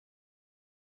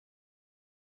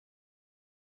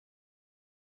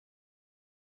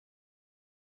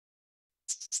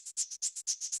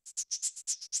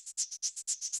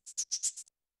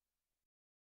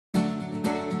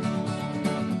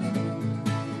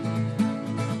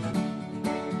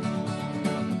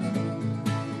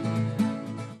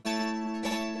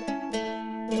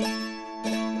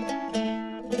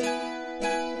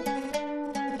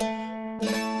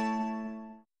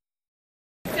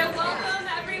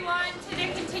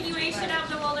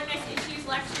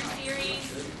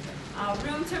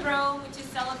Room to Rome, which is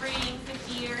celebrating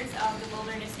 50 years of the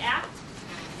Wilderness Act.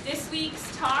 This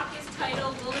week's talk is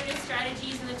titled Wilderness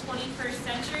Strategies in the 21st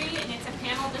Century, and it's a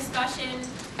panel discussion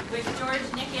with George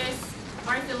Nickas,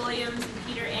 Martha Williams, and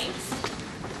Peter Aengst.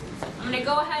 I'm going to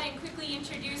go ahead and quickly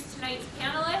introduce tonight's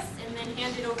panelists and then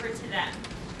hand it over to them.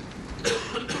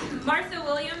 Martha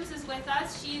Williams is with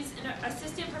us. She's an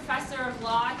assistant professor of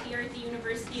law here at the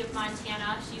University of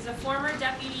Montana. She's a former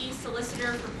deputy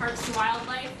solicitor for Parks and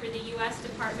Wildlife for the U.S.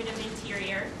 Department of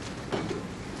Interior.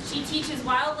 She teaches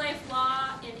wildlife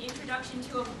law and introduction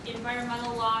to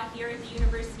environmental law here at the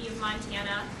University of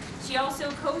Montana. She also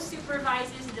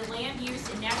co-supervises the Land Use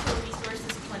and Natural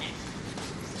Resources Clinic.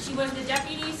 She was the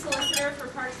deputy solicitor for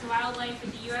Parks and Wildlife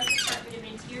at the U.S. Department of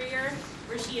Interior,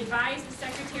 where she advised the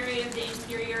Secretary of the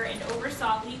Interior and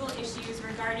oversaw legal issues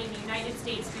regarding the United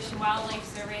States Fish and Wildlife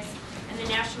Service and the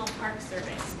National Park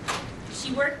Service.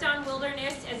 She worked on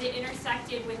wilderness as it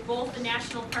intersected with both the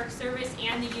National Park Service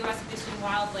and the U.S. Fish and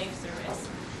Wildlife Service.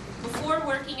 Before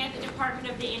working at the Department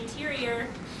of the Interior,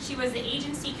 she was the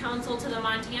agency counsel to the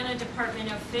Montana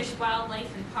Department of Fish,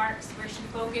 Wildlife, and Parks, where she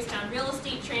focused on real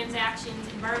estate transactions,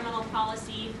 environmental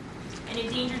policy, and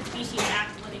Endangered Species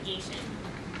Act litigation.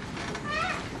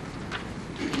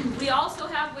 We also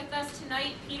have with us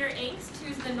tonight Peter Aengst,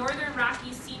 who's the Northern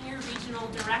Rockies Senior Regional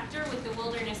Director with the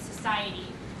Wilderness Society.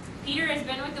 Peter has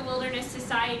been with the Wilderness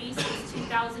Society since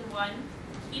 2001.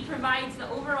 He provides the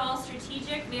overall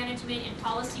strategic management and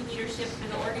policy leadership for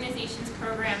the organization's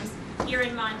programs here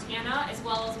in Montana, as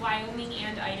well as Wyoming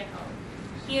and Idaho.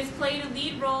 He has played a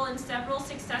lead role in several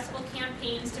successful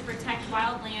campaigns to protect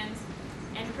wildlands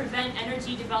and prevent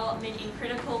energy development in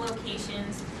critical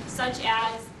locations, such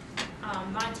as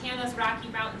Montana's Rocky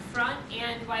Mountain Front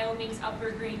and Wyoming's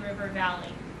Upper Green River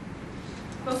Valley.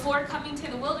 Before coming to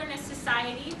the Wilderness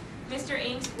Society, Mr.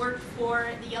 Aengst worked for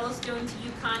the Yellowstone to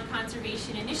Yukon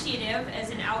Conservation Initiative as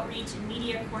an outreach and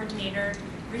media coordinator,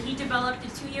 where he developed a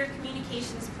 2-year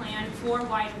communications plan for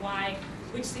Y2Y,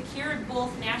 which secured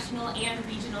both national and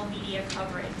regional media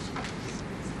coverage.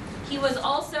 He was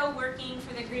also working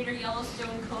for the Greater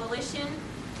Yellowstone Coalition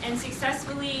and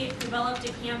successfully developed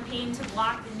a campaign to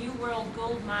block the New World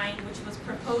Gold Mine, which was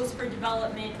proposed for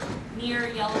development near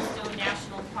Yellowstone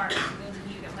National Park, for those of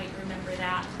you that might remember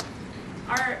that.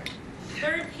 Our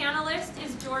third panelist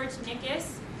is George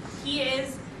Nickas. He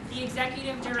is the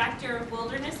Executive Director of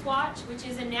Wilderness Watch, which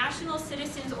is a national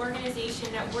citizens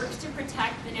organization that works to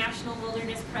protect the National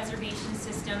Wilderness Preservation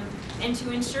System and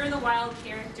to ensure the wild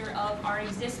character of our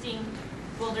existing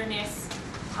wilderness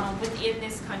within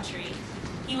this country.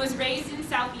 He was raised in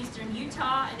southeastern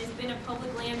Utah and has been a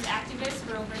public lands activist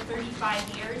for over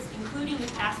 35 years, including the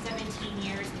past 17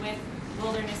 years with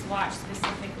Wilderness Watch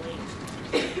specifically.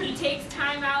 He takes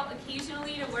time out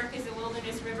occasionally to work as a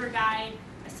wilderness river guide,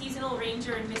 a seasonal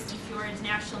ranger in Misty Fjords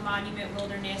National Monument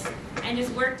Wilderness, and has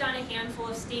worked on a handful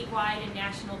of statewide and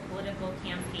national political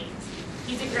campaigns.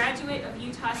 He's a graduate of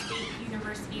Utah State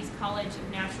University's College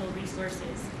of Natural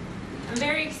Resources. I'm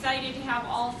very excited to have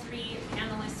all three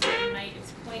panelists here tonight.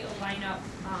 It's quite a lineup.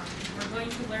 We're going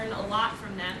to learn a lot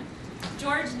from them.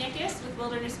 George Nickas with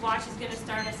Wilderness Watch is going to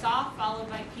start us off, followed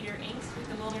by Peter Aengst with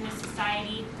the Wilderness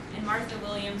Society, and Martha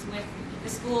Williams with the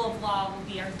School of Law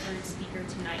will be our third speaker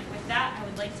tonight. With that, I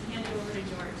would like to hand it over to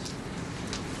George.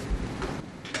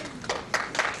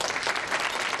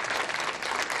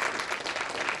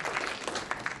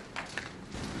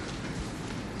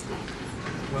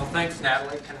 Well, thanks,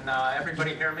 Natalie. Can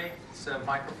everybody hear me? Is the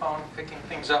microphone picking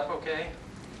things up okay?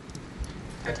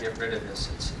 Got to get rid of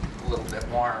this. It's a little bit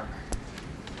warm.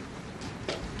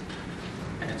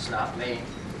 And it's not me.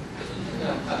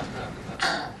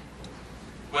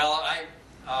 Well,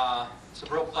 it's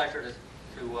a real pleasure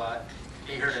to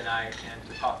be here tonight and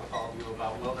to talk with all of you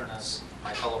about wilderness,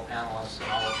 my fellow panelists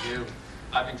and all of you.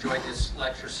 I've enjoyed this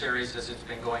lecture series as it's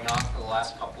been going on for the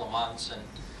last couple of months, and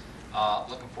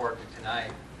looking forward to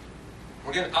tonight.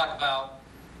 We're going to talk about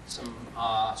some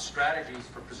strategies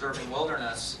for preserving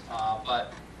wilderness,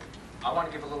 but I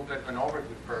want to give a little bit of an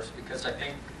overview first, because I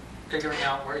think figuring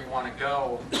out where you want to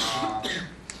go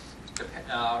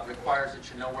requires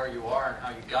that you know where you are and how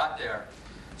you got there.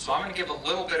 So I'm going to give a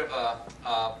little bit of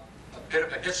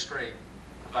a history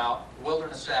about the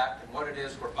Wilderness Act and what it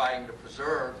is we're fighting to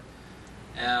preserve,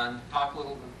 and talk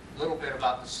a little bit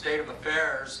about the state of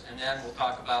affairs, and then we'll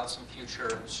talk about some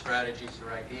future strategies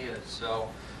or ideas. So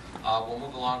we'll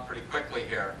move along pretty quickly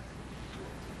here.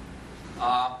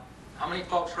 How many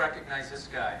folks recognize this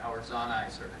guy, Howard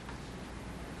Zahniser?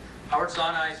 Howard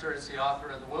Zahniser is the author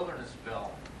of the Wilderness Bill.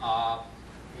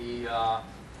 He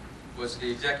was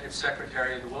the executive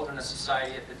secretary of the Wilderness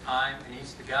Society at the time, and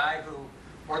he's the guy who,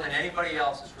 more than anybody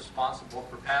else, is responsible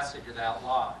for passage of that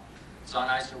law.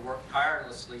 Zahniser worked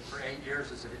tirelessly for 8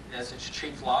 years as its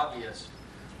chief lobbyist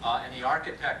and the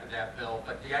architect of that bill.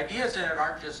 But the ideas in it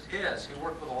aren't just his. He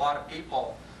worked with a lot of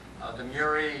people, the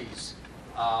Mureys,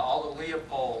 Aldo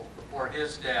Leopold before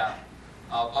his death,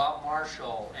 Bob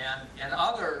Marshall, and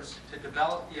others to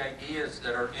develop the ideas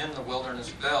that are in the Wilderness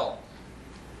Bill.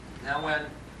 Now, when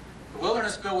the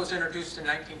Wilderness Bill was introduced in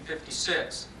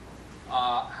 1956,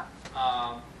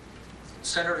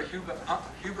 Senator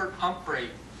Hubert Humphrey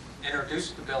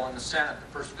introduced the bill in the Senate,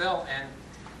 the first bill, and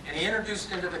he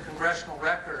introduced into the congressional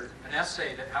record an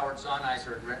essay that Howard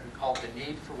Zahniser had written called The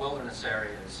Need for Wilderness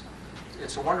Areas.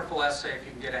 It's a wonderful essay if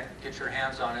you can get your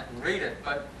hands on it and read it.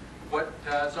 But what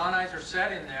Zahniser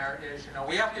said in there is,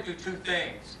 we have to do two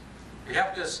things. We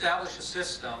have to establish a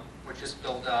system, which this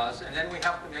bill does, and then we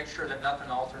have to make sure that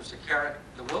nothing alters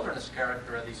the wilderness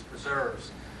character of these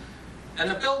preserves. And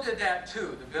the bill did that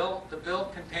too. The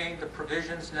bill contained the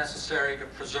provisions necessary to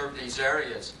preserve these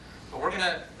areas. But we're going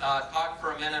to talk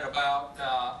for a minute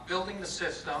about building the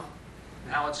system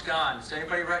and how it's gone. Does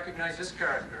anybody recognize this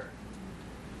character?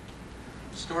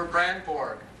 Stuart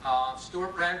Brandborg.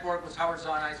 Stuart Brandborg was Howard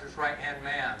Zahniser's right-hand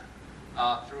man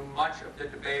through much of the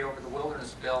debate over the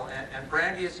Wilderness Bill. And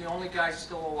Brandy is the only guy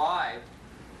still alive,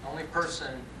 the only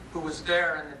person who was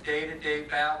there in the day-to-day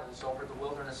battles over the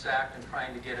Wilderness Act and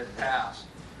trying to get it passed.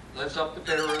 Lives up the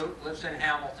Bitterroot, lives in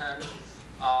Hamilton,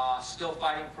 still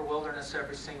fighting for wilderness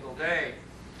every single day.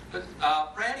 But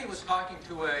Brandy was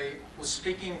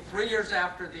speaking 3 years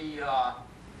after the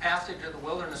passage of the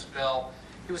Wilderness Bill.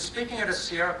 He was speaking at a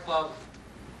Sierra Club.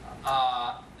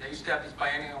 They used to have these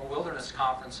biennial wilderness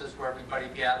conferences where everybody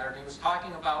gathered. He was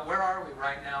talking about where are we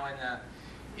right now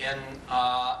in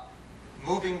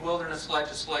moving wilderness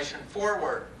legislation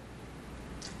forward.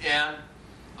 And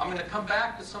I'm going to come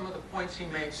back to some of the points he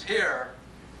makes here,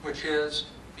 which is,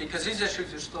 because these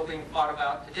issues are still being thought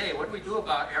about today, what do we do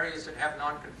about areas that have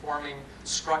non-conforming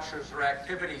structures or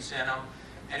activities in them?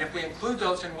 And if we include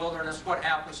those in wilderness, what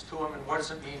happens to them and what does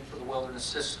it mean for the wilderness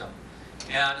system?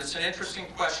 And it's an interesting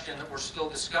question that we're still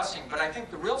discussing, but I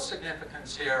think the real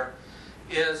significance here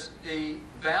is the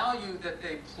value that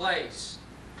they place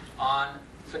on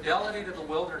fidelity to the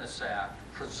Wilderness Act,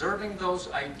 preserving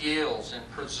those ideals and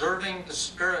preserving the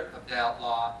spirit of that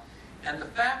law, and the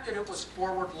fact that it was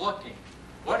forward-looking.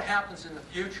 What happens in the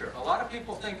future? A lot of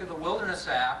people think of the Wilderness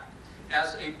Act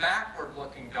as a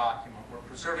backward-looking document. We're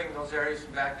preserving those areas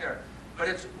from back there. But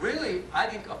it's really, I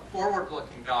think, a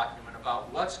forward-looking document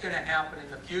about what's going to happen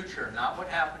in the future, not what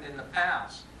happened in the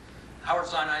past. Howard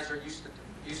Zahniser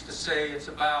used to say it's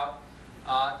about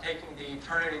taking the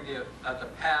eternity of the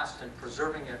past and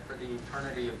preserving it for the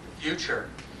eternity of the future.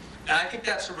 And I think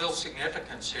that's a real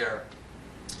significance here.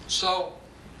 So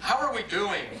how are we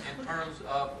doing in terms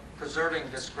of preserving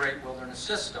this great wilderness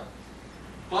system?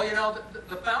 Well,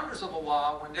 the founders of the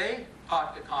law, when they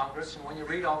talked to Congress, and when you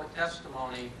read all the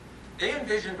testimony, they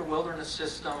envisioned a wilderness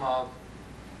system of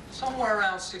somewhere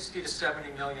around 60 to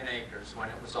 70 million acres when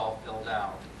it was all filled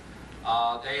out.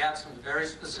 They had some very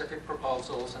specific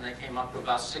proposals, and they came up to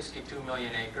about 62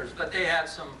 million acres, but they had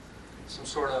some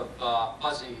sort of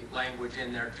fuzzy language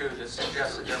in there too that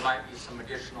suggested there might be some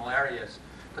additional areas.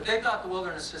 But they thought the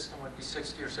wilderness system would be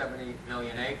 60 or 70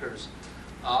 million acres.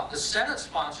 The Senate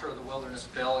sponsor of the Wilderness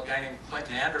Bill, a guy named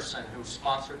Clinton Anderson, who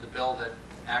sponsored the bill that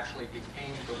actually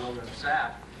became the Wilderness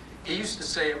Act, he used to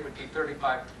say it would be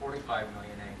 35 to 45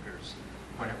 million acres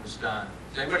when it was done.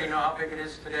 Does anybody know how big it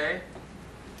is today?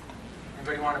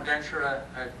 Anybody want to venture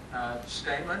a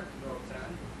statement?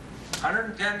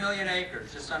 110 million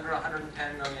acres, just under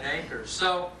 110 million acres.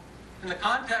 So in the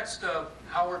context of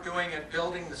how we're doing at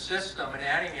building the system and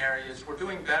adding areas, we're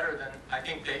doing better than I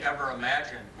think they ever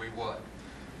imagined we would.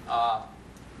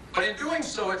 But in doing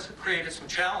so, it's created some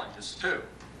challenges too.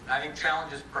 I think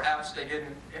challenges perhaps they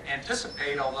didn't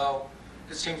anticipate, although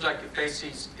it seems like you face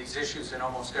these issues in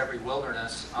almost every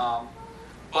wilderness.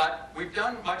 But we've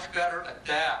done much better at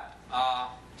that.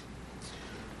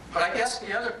 But I guess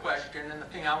the other question, and the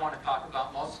thing I want to talk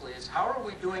about mostly, is how are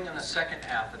we doing in the second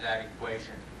half of that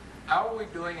equation? How are we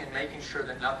doing in making sure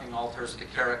that nothing alters the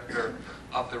character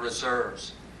of the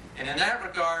reserves? And in that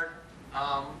regard,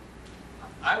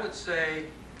 I would say,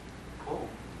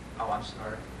 I'm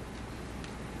sorry.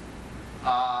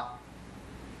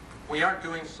 We aren't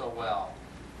doing so well.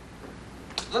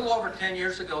 A little over 10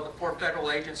 years ago, the 4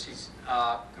 federal agencies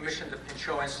commissioned the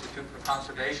Pinchot Institute for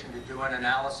Conservation to do an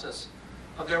analysis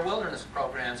of their wilderness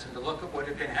programs and to look at what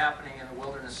had been happening in the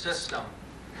wilderness system.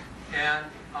 And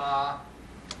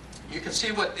you can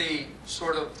see what the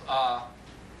sort of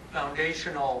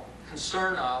foundational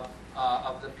concern of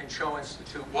the Pinchot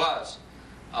Institute was,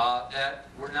 that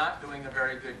we're not doing a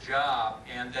very good job,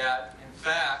 and that, in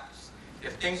fact,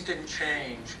 if things didn't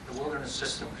change, the wilderness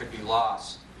system could be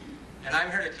lost. And I'm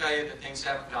here to tell you that things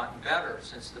haven't gotten better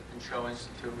since the Pinchot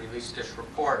Institute released this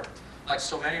report. Like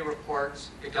so many reports,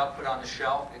 it got put on the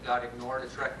shelf, it got ignored,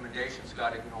 its recommendations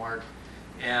got ignored,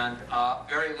 and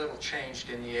very little changed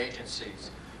in the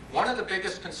agencies. One of the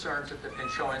biggest concerns that the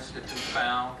Pinchot Institute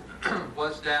found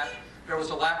was that there was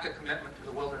a lack of commitment to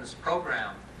the wilderness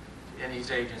program in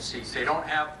these agencies. They don't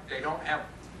have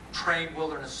trained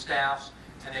wilderness staffs,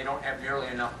 and they don't have nearly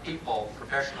enough people,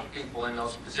 professional people, in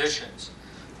those positions.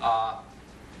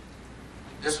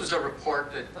 This was a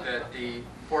report that the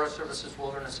Forest Service's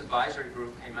Wilderness Advisory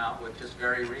Group came out with just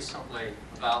very recently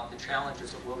about the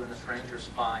challenges that wilderness rangers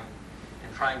find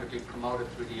in trying to be promoted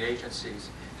through the agencies.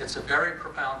 It's a very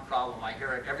profound problem. I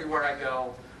hear it everywhere I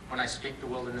go when I speak to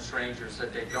wilderness rangers,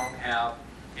 that they don't have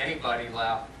anybody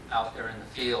left out there in the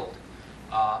field.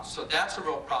 So that's a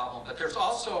real problem. But there's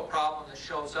also a problem that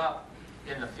shows up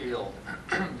in the field.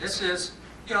 This is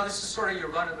sort of your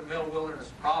run-of-the-mill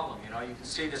wilderness problem. You can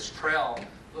see this trail.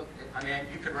 Look, I mean,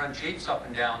 you could run jeeps up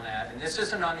and down that. And this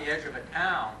isn't on the edge of a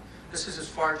town. This is as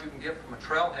far as you can get from a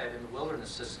trailhead in the wilderness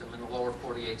system in the lower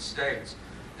 48 states.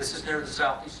 This is near the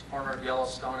southeast corner of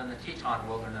Yellowstone and the Teton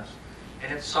Wilderness.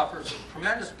 And it suffers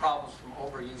tremendous problems from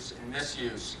overuse and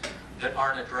misuse that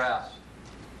aren't addressed.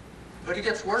 But it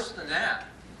gets worse than that.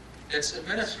 It's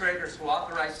administrators who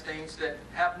authorize things that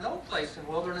have no place in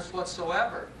wilderness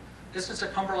whatsoever. This is the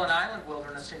Cumberland Island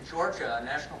Wilderness in Georgia, a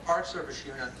National Park Service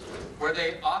unit, where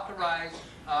they authorize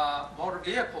motor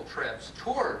vehicle trips,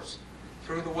 tours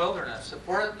through the wilderness.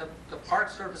 The Park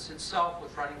Service itself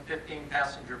was running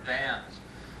 15-passenger vans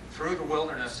through the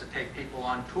wilderness to take people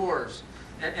on tours.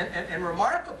 And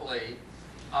remarkably,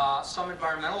 some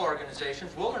environmental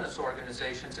organizations, wilderness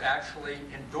organizations, actually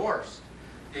endorsed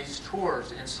these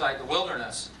tours inside the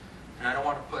wilderness. And I don't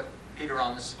want to put Peter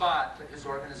on the spot, but his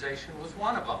organization was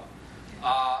one of them.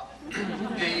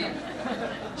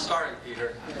 Sorry,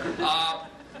 Peter.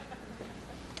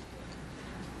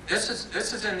 This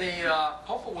is in the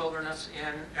Coastal Wilderness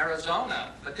in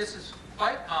Arizona, but this is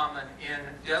quite common in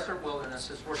desert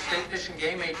wildernesses where state fish and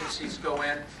game agencies go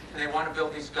in and they want to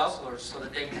build these guzzlers so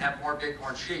that they can have more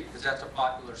bighorn sheep, because that's a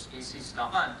popular species to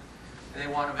hunt, and they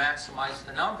want to maximize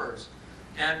the numbers.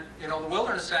 And the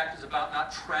Wilderness Act is about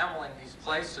not trammeling these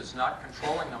places, not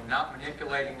controlling them, not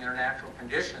manipulating their natural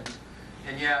conditions,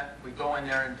 and yet we go in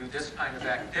there and do this kind of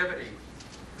activity.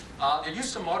 The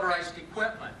use of motorized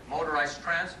equipment, motorized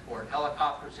transport,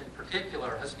 helicopters in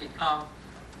particular, has become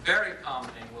very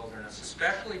common in wilderness,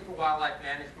 especially for wildlife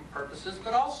management purposes,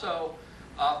 but also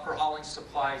for hauling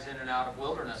supplies in and out of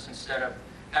wilderness instead of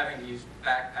having to use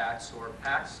backpacks or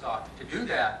pack stock to do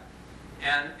that.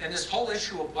 And this whole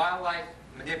issue of wildlife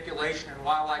manipulation and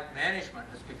wildlife management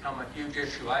has become a huge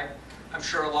issue. I'm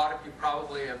sure a lot of you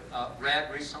probably have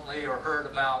read recently or heard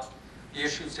about the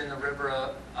issues in the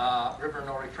River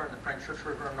No Return, the French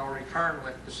River No Return,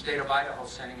 with the state of Idaho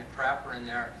sending a trapper in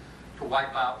there to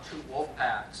wipe out 2 wolf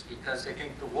packs because they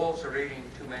think the wolves are eating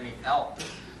too many elk.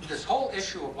 This whole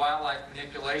issue of wildlife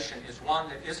manipulation is one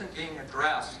that isn't being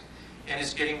addressed and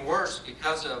is getting worse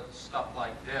because of stuff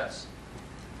like this.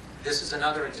 This is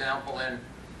another example in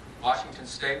Washington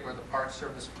State where the Park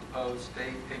Service proposed,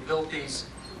 they built these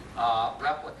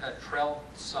replica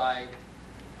trail-side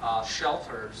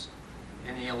shelters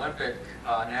in the Olympic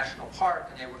National Park,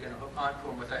 and they were going to hook onto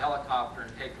them with a helicopter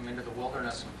and take them into the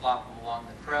wilderness and plop them along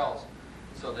the trails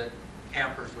so that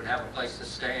campers would have a place to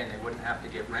stay and they wouldn't have to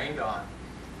get rained on.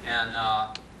 And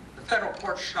the federal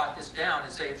courts shot this down,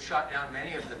 as they have shot down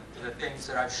many of the things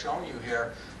that I've shown you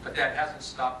here, but that hasn't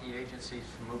stopped the agencies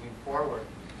from moving forward.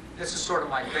 This is sort of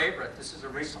my favorite. This is a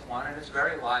recent one, and it's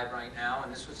very live right now,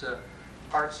 and this was the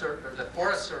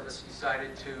Forest Service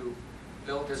decided to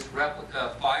build this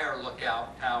replica fire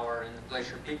lookout tower in the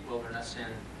Glacier Peak Wilderness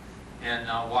in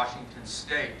Washington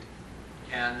State.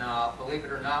 And believe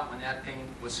it or not, when that thing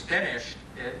was finished,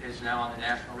 it is now on the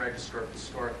National Register of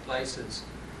Historic Places.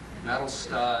 Metal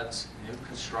studs, new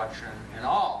construction, and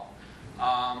all.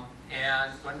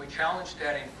 And when we challenged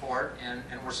that in court and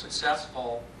were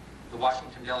successful, the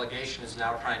Washington delegation is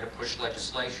now trying to push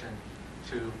legislation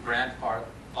to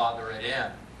grandfather it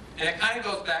in. And it kind of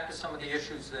goes back to some of the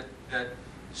issues that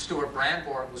Stuart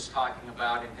Brandborg was talking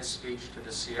about in his speech to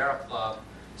the Sierra Club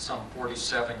some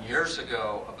 47 years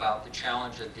ago about the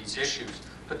challenge of these issues.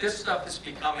 But this stuff is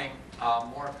becoming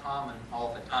more common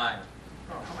all the time.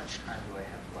 Oh, how much time do I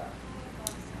have left?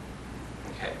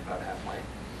 Okay, about halfway.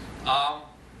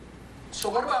 So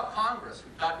what about Congress?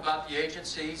 We talked about the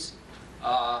agencies.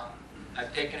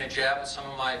 I've taken a jab at some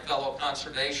of my fellow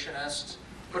conservationists.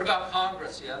 What about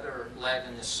Congress, the other leg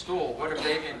in this stool? What have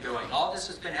they been doing? All this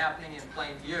has been happening in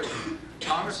plain view.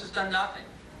 Congress has done nothing.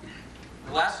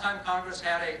 The last time Congress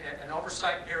had an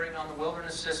oversight hearing on the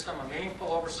wilderness system, a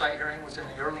meaningful oversight hearing, was in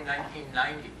the early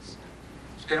 1990s.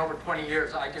 It's been over 20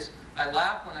 years. I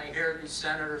laugh when I hear these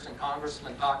senators and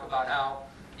congressmen talk about how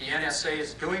the NSA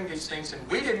is doing these things and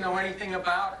we didn't know anything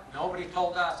about it. Nobody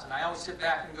told us. And I always sit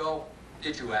back and go,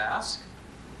 did you ask?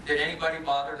 Did anybody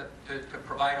bother to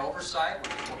provide oversight,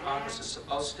 which is what Congress is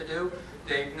supposed to do?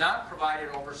 They've not provided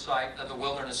oversight of the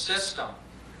wilderness system.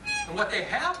 And what they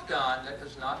have done that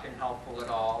has not been helpful at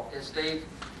all is they've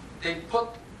put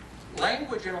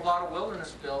language in a lot of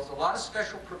wilderness bills, a lot of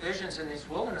special provisions in these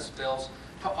wilderness bills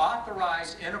to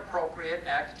authorize inappropriate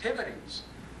activities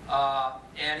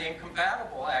and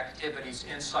incompatible activities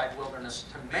inside wilderness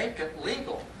to make it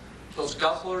legal. Those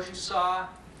guzzlers you saw,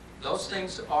 those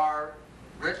things are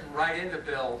written right into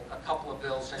a couple of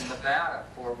bills in Nevada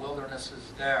for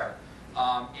wildernesses there.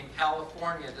 In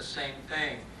California, the same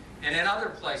thing. And in other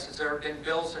places, there have been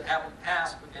bills that haven't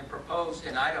passed but been proposed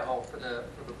in Idaho for the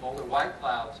boulder white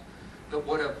clouds that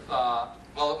would have,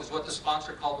 well, it was what the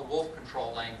sponsor called the wolf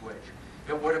control language.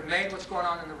 It would have made what's going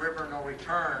on in the river no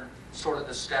return sort of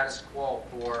the status quo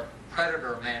for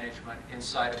predator management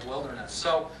inside of wilderness.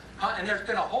 So, and there's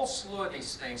been a whole slew of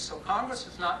these things. So Congress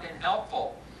has not been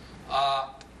helpful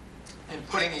in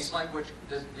putting this language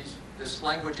in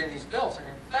these bills. And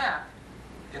in fact,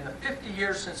 in the 50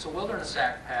 years since the Wilderness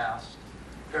Act passed,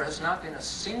 there has not been a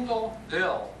single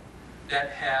bill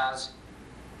that has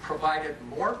provided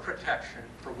more protection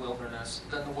for wilderness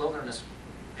than the Wilderness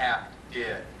Act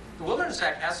did. The Wilderness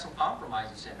Act has some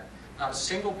compromises in it. Not a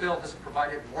single bill has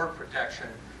provided more protection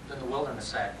than the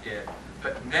Wilderness Act did.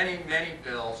 But many, many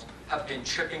bills have been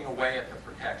chipping away at the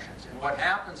protections. And what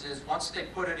happens is once they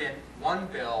put it in one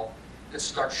bill, it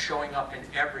starts showing up in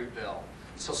every bill.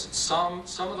 So some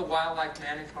of the wildlife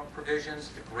management provisions,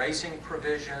 the grazing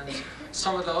provisions,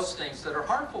 some of those things that are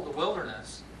harmful to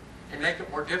wilderness and make it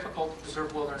more difficult to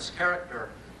preserve wilderness character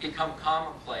become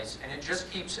commonplace, and it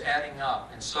just keeps adding up.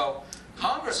 And so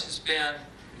Congress has been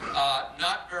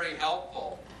not very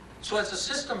helpful. So as the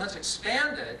system has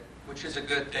expanded, which is a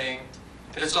good thing,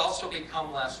 it has also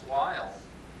become less wild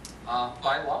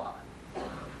by law.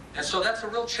 And so that's a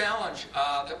real challenge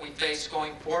that we face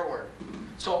going forward.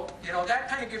 So, you know, that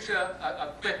kind of gives you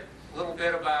a quick little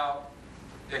bit about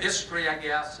the history, I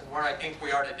guess, and where I think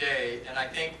we are today. And I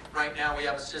think right now we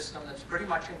have a system that's pretty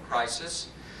much in crisis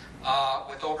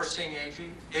with overseeing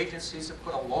agencies that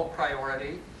put a low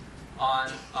priority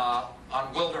on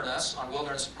wilderness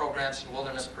programs and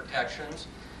wilderness protections,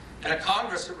 and a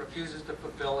Congress that refuses to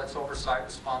fulfill its oversight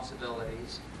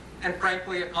responsibilities, and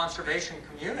frankly a conservation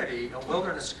community, a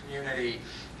wilderness community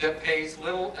that pays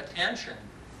little attention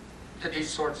to these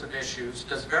sorts of issues,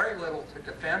 does very little to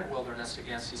defend wilderness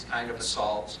against these kind of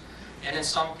assaults, and in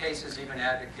some cases even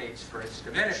advocates for its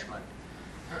diminishment.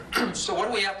 So what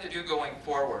do we have to do going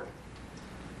forward?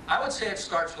 I would say it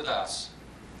starts with us.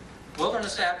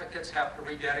 Wilderness advocates have to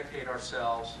rededicate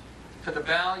ourselves to the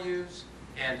values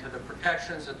and to the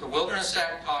protections that the Wilderness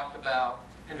Act talked about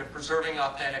and to preserving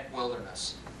authentic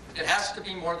wilderness. It has to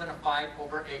be more than a fight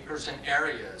over acres and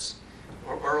areas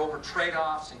or over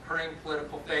trade-offs, incurring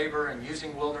political favor and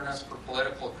using wilderness for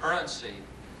political currency.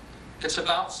 It's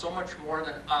about so much more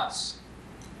than us.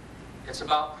 It's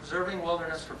about preserving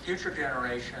wilderness for future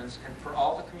generations and for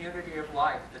all the community of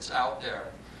life that's out there.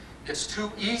 It's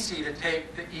too easy to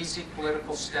take the easy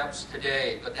political steps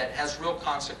today, but that has real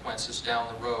consequences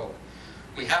down the road.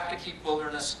 We have to keep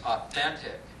wilderness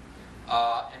authentic,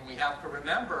 and we have to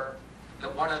remember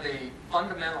that one of the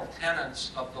fundamental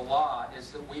tenets of the law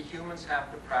is that we humans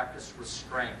have to practice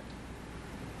restraint.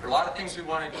 There are a lot of things we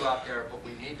want to do out there, but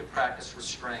we need to practice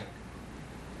restraint.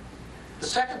 The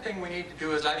second thing we need to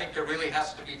do is I think there really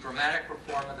has to be dramatic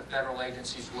reform of the federal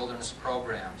agencies' wilderness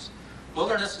programs.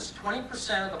 Wilderness is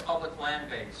 20% of the public land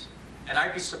base, and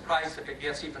I'd be surprised if it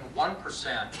gets even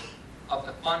 1% of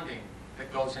the funding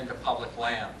that goes into public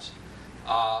lands.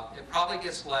 It probably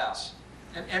gets less.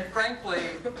 And frankly,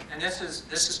 and this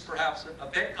is perhaps a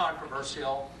bit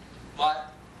controversial,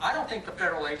 but I don't think the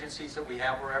federal agencies that we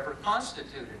have were ever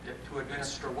constituted to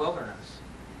administer wilderness.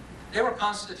 They were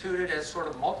constituted as sort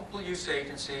of multiple use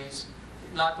agencies.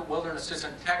 Not that wilderness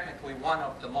isn't technically one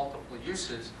of the multiple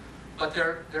uses, but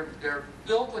they're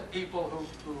filled with people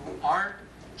who aren't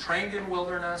trained in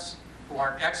wilderness, who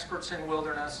aren't experts in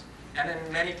wilderness, and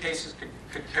in many cases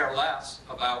could care less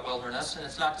about wilderness. And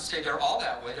it's not to say they're all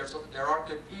that way. There are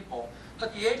good people.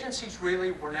 But the agencies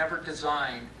really were never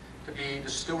designed to be the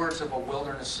stewards of a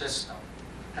wilderness system.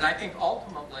 And I think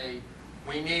ultimately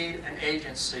we need an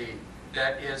agency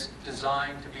that is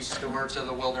designed to be stewards of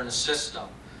the wilderness system.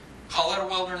 Call it a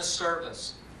wilderness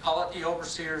service. Call it the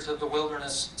overseers of the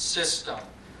wilderness system.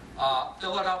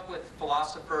 Fill it up with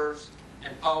philosophers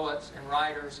and poets and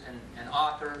writers and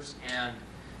authors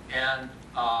and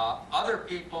other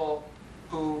people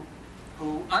who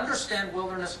understand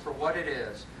wilderness for what it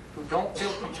is, who don't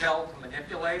feel compelled to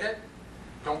manipulate it,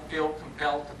 don't feel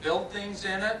compelled to build things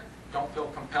in it, don't feel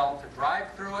compelled to drive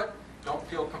through it, don't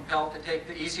feel compelled to take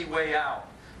the easy way out,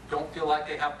 don't feel like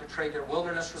they have to trade their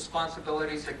wilderness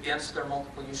responsibilities against their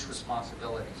multiple use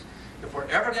responsibilities. If we're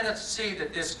ever going to see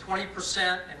that this 20%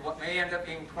 and what may end up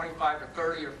being 25 to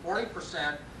 30 or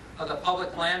 40% of the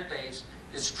public land base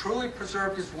is truly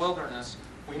preserved as wilderness,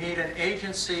 we need an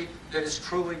agency that is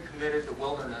truly committed to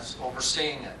wilderness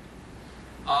overseeing it.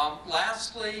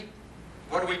 Lastly,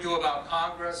 what do we do about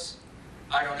Congress?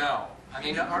 I don't know. I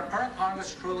mean, our current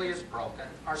Congress truly is broken.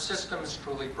 Our system is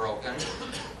truly broken.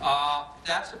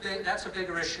 That's a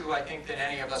bigger issue, I think, than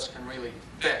any of us can really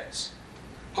fix.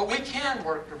 But we can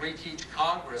work to reteach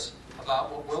Congress about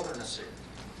what wilderness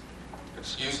is.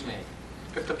 Excuse me.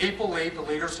 If the people lead, the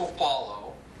leaders will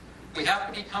follow. We have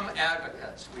to become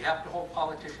advocates. We have to hold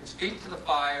politicians' feet to the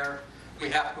fire. We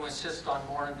have to insist on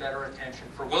more and better attention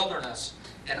for wilderness.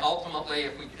 And ultimately,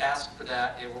 if we ask for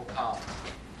that, it will come.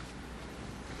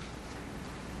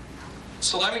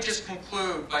 So let me just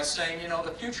conclude by saying,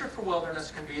 the future for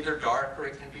wilderness can be either dark or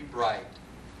it can be bright.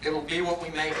 It will be what we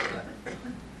make of it.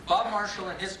 Bob Marshall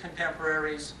and his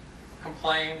contemporaries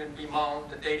complained and bemoaned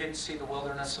that they didn't see the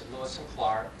wilderness of Lewis and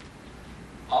Clark.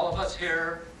 All of us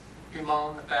here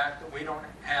bemoan the fact that we don't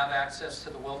have access to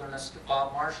the wilderness that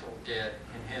Bob Marshall did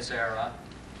in his era.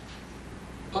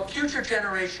 But future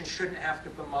generations shouldn't have to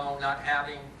bemoan not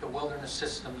having the wilderness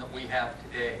system that we have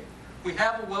today. We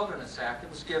have a Wilderness Act that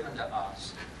was given to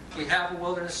us. We have a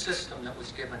wilderness system that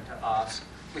was given to us.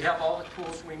 We have all the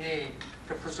tools we need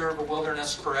to preserve a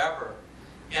wilderness forever.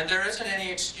 And there isn't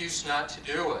any excuse not to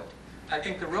do it. I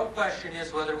think the real question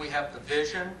is whether we have the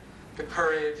vision, the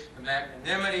courage, the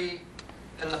magnanimity,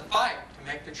 and the fight to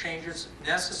make the changes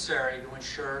necessary to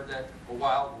ensure that a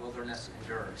wild wilderness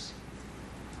endures.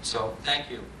 So,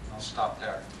 thank you. I'll stop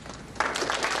there.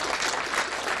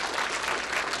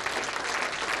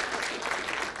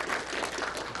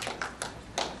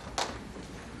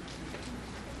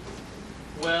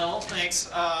 Well, thanks.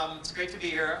 It's great to be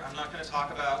here. I'm not going to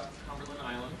talk about Cumberland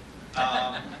Island.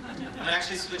 I'm going to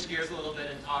actually switch gears a little bit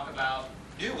and talk about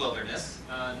new wilderness,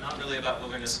 not really about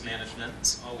wilderness management.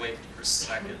 So I'll wait for a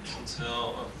second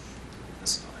until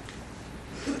this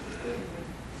time.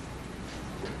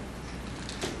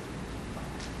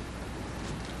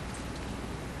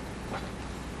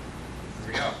 There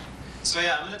we go. So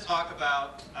yeah, I'm going to talk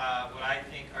about what I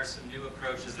think are some new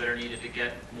approaches that are needed to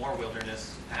get more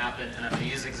wilderness to happen, and I'm going to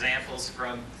use two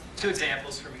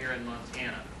examples from here in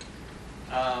Montana.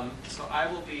 So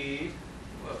I will be,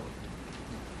 whoa,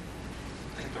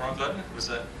 I think the wrong button, or was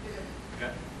that?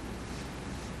 Okay.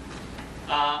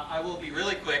 I will be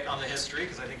really quick on the history,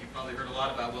 because I think you've probably heard a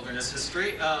lot about wilderness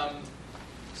history.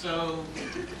 So,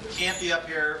 can't be up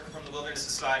here from the Wilderness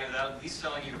Society without at least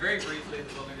telling you very briefly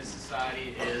the Wilderness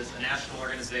Society is a national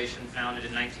organization founded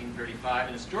in 1935,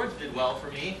 and as George did well for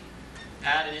me,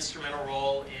 had an instrumental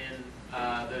role in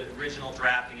the original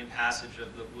drafting and passage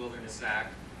of the Wilderness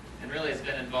Act, and really has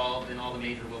been involved in all the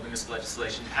major wilderness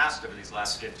legislation passed over these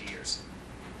last 50 years.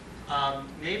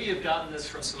 Maybe you've gotten this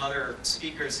from some other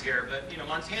speakers here, but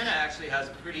Montana actually has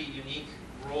a pretty unique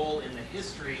role in the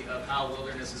history of how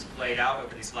wilderness has played out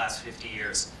over these last 50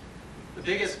 years. The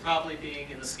biggest probably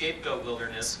being in the Scapegoat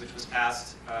Wilderness, which was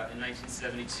passed in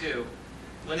 1972.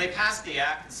 When they passed the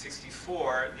act in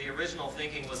 '64, the original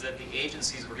thinking was that the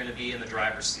agencies were going to be in the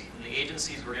driver's seat, and the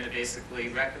agencies were going to basically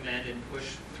recommend and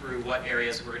push through what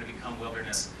areas were going to become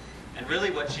wilderness. And really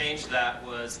what changed that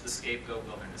was the Scapegoat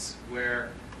Wilderness,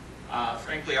 where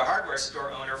frankly, a hardware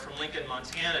store owner from Lincoln,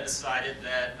 Montana decided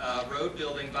that road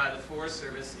building by the Forest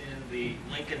Service in the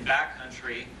Lincoln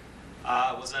backcountry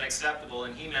was unacceptable,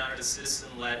 and he mounted a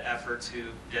citizen-led effort to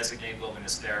designate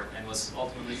wilderness there, and was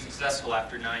ultimately successful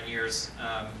after 9 years,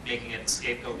 making it the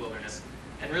Scapegoat Wilderness.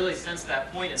 And really since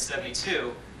that point in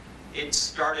 72, it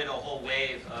started a whole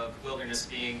wave of wilderness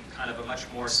being kind of a much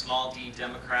more small d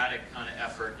democratic kind of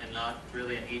effort and not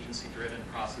really an agency-driven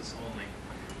process only.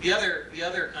 The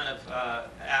other kind of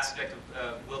aspect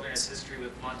of wilderness history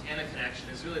with Montana connection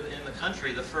is really in the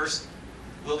country, the first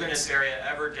wilderness area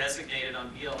ever designated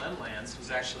on BLM lands was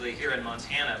actually here in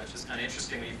Montana, which is kind of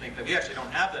interesting when you think that we actually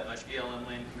don't have that much BLM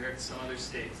land compared to some other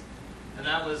states. And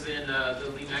that was in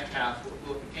the Lee Metcalf,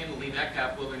 what became the Lee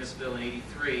Metcalf Wilderness Bill in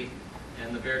 '83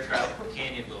 and the Bear Trail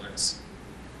Canyon Wilderness.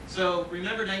 So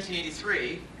remember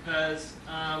 1983, because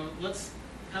let's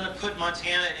kind of put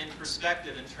Montana in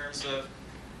perspective in terms of,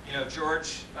 you know,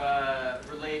 George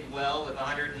relayed well with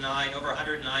over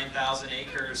 109,000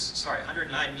 acres, sorry,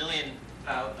 109 million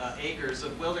acres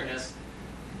of wilderness.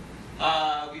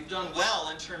 We've done well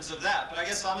in terms of that, but I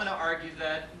guess I'm going to argue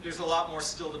that there's a lot more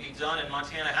still to be done, and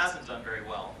Montana hasn't done very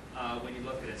well when you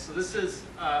look at it. So this is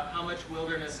how much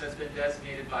wilderness has been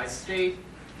designated by state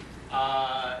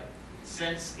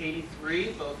since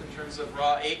 '83, both in terms of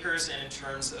raw acres and in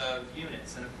terms of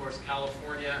units. And of course,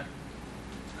 California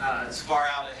is far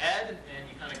out ahead, and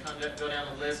you kind of go down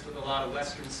the list with a lot of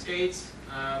western states,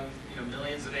 you know,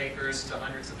 millions of acres to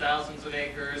hundreds of thousands of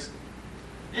acres.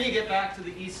 Then you get back to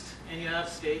the east, and you have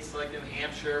states like New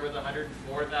Hampshire with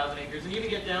 104,000 acres, and you even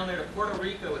get down there to Puerto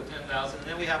Rico with 10,000, and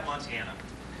then we have Montana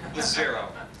with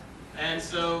 0. And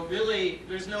so really,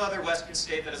 there's no other western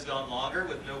state that has gone longer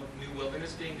with no new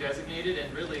wilderness being designated,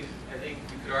 and really, I think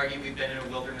you could argue we've been in a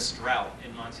wilderness drought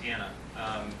in Montana.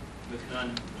 We've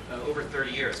done over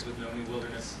 30 years with no new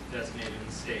wilderness designated in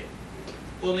the state.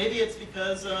 Well, maybe it's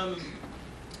because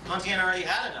Montana already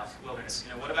had enough wilderness.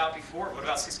 You know, what about before? What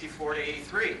about 64 to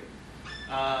 83?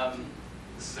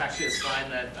 This is actually a sign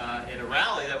that in a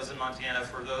rally that was in Montana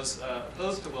for those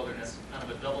opposed to wilderness, kind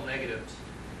of a double negative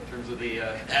in terms of the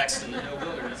X and the no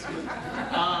wilderness.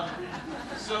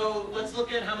 So let's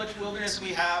look at how much wilderness we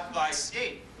have by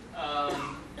state.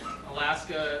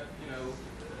 Alaska, you know,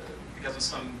 because of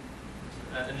some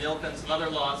ANILCA and some other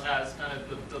laws, has kind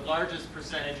of the largest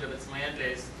percentage of its land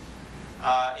base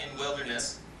in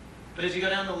wilderness. But as you go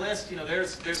down the list, you know,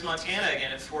 there's Montana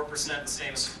again at 4%, the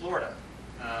same as Florida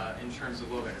in terms of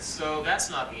wilderness. So that's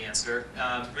not the answer.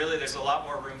 Really, there's a lot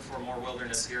more room for more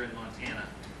wilderness here in Montana.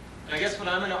 And I guess what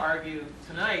I'm going to argue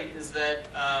tonight is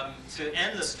that to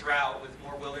end this drought with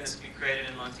more wilderness to be created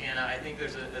in Montana, I think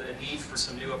there's a need for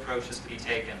some new approaches to be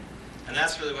taken. And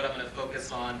that's really what I'm going to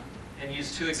focus on and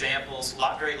use two examples,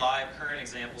 very live, current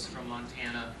examples from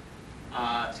Montana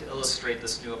to illustrate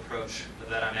this new approach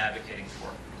that I'm advocating for.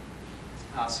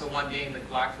 So one being the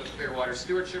Blackfoot Clearwater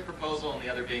Stewardship Proposal, and the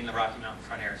other being the Rocky Mountain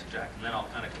Front Heritage Act. And then I'll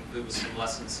kind of conclude with some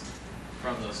lessons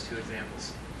from those two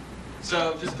examples.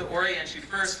 So just to orient you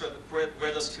first for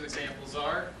where those two examples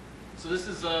are. So this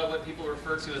is what people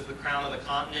refer to as the crown of the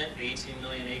continent, the 18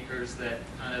 million acres that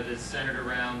kind of is centered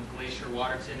around Glacier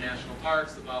Waterton National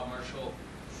Parks, the Bob Marshall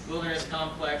Wilderness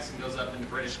Complex, and goes up into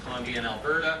British Columbia and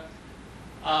Alberta.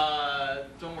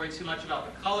 Don't worry too much about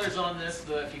the colors on this.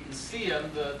 If you can see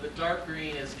them, the dark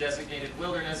green is designated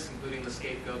wilderness, including the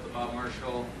scapegoat, the Bob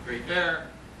Marshall Great Bear.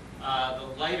 The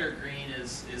lighter green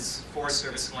is Forest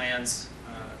Service lands,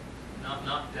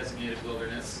 not designated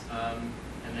wilderness.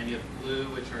 And then you have blue,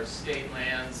 which are state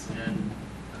lands and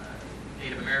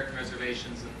Native American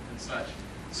reservations and such.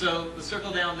 So the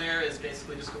circle down there is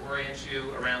basically just to orient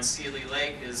you around Sealy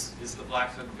Lake is the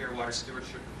Blackfoot Clearwater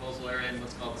Stewardship Proposal area in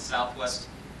what's called the southwest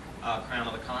crown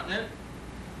of the continent.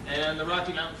 And the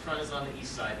Rocky Mountain Front is on the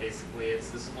east side, basically. It's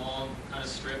this long kind of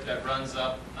strip that runs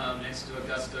up next to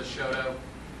Augusta, Choteau,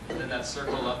 and then that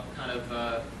circle up kind of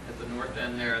at the north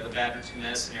end there, the Badger 2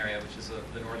 Medicine area, which is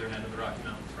the northern end of the Rocky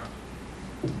Mountain Front.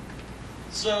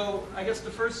 So I guess to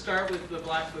first start with the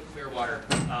Blackfoot Clearwater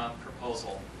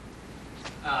proposal.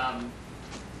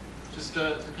 Just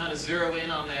to kind of zero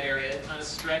in on that area, it kind of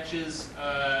stretches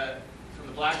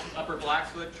from the upper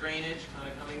Blackfoot drainage, kind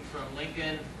of coming from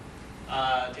Lincoln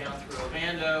down through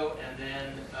Ovando, and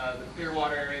then the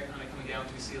Clearwater area kind of coming down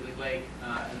through Sealy Lake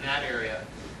in that area.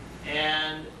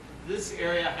 And this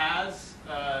area has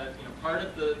part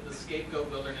of the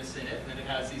scapegoat wilderness in it, and then it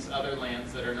has these other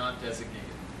lands that are not designated.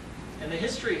 And the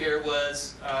history here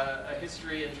was a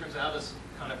history in terms of how this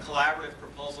kind of collaborative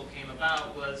proposal came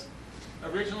about was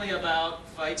originally about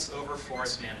fights over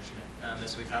forest management,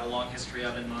 as we've had a long history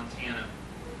of in Montana.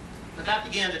 But that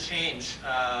began to change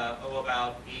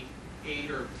about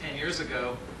 8 or 10 years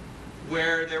ago,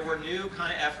 where there were new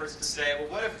kind of efforts to say, well,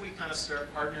 what if we kind of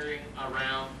start partnering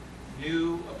around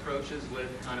new approaches with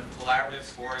kind of collaborative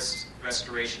forest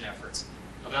restoration efforts?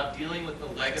 about dealing with the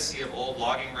legacy of old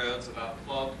logging roads, about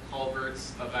clogged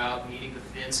culverts, about needing to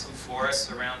thin some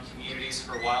forests around communities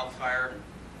for wildfire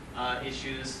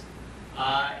issues.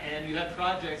 And you had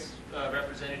projects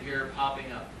represented here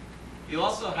popping up. You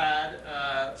also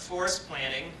had forest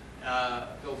planning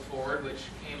go forward, which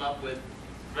came up with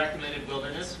recommended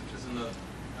wilderness, which is in the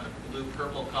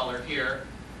blue-purple color here,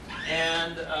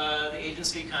 and the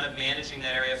agency kind of managing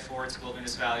that area for its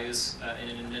wilderness values in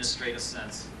an administrative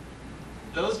sense.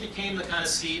 Those became the kind of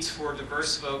seeds for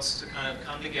diverse folks to kind of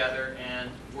come together and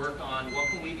work on what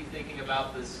can we be thinking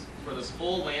about this for this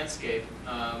whole landscape,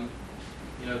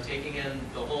 taking in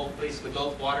the whole, basically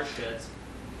both watersheds,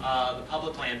 the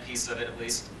public land piece of it at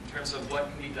least, in terms of what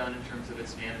can be done in terms of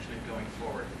its management going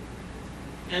forward.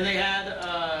 And they had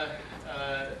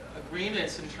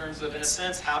agreements in terms of, in a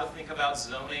sense, how to think about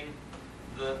zoning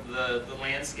the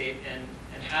landscape and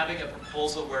having a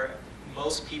proposal where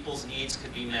most people's needs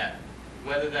could be met.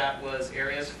 Whether that was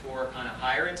areas for kind of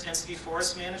higher intensity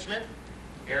forest management,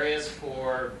 areas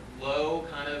for low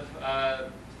kind of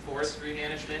forestry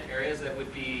management, areas that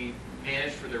would be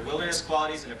managed for their wilderness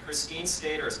qualities in a pristine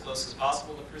state or as close as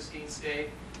possible to pristine state,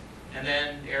 and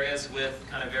then areas with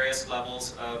kind of various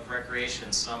levels of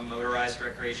recreation, some motorized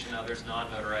recreation, others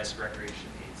non-motorized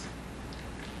recreation needs.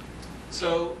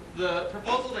 So the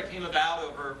proposal that came about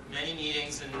over many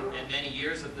meetings and many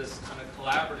years of this kind of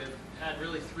collaborative had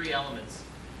really three elements.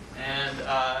 And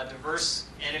diverse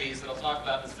entities that I'll talk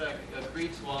about in a second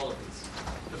agreed to all of these.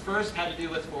 The first had to do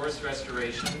with forest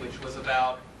restoration, which was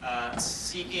about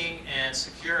seeking and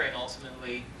securing,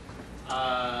 ultimately,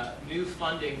 new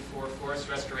funding for forest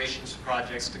restoration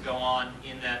projects to go on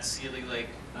in that Seeley Lake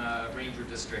Ranger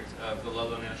District of the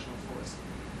Lolo National Forest.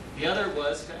 The other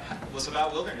was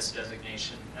about wilderness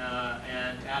designation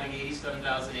and adding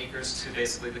 87,000 acres to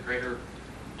basically the greater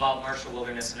Bob Marshall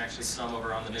Wilderness and actually some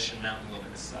over on the Mission Mountain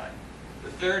Wilderness side.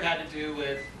 The third had to do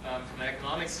with, from an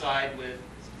economic side,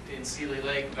 in Seeley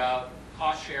Lake about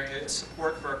cost sharing,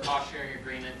 support for a cost sharing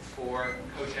agreement for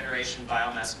cogeneration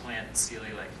biomass plant in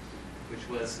Seeley Lake, which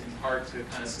was in part to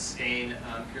kind of sustain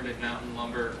Pyramid Mountain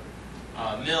lumber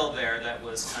mill there that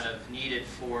was kind of needed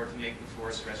to make the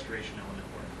forest restoration element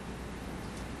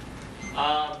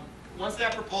work. Once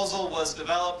that proposal was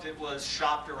developed, it was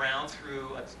shopped around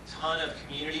through a ton of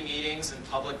community meetings and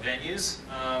public venues.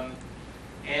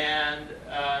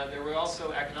 There were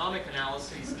also economic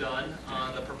analyses done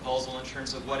on the proposal in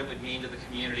terms of what it would mean to the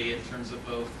community in terms of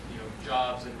both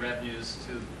jobs and revenues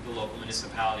to the local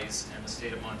municipalities and the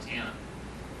state of Montana.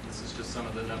 This is just some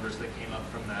of the numbers that came up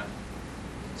from that.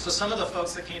 So some of the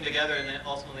folks that came together and then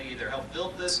ultimately either helped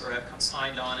build this or have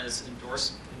signed on as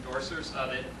endorsers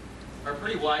of it are a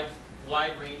pretty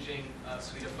wide-ranging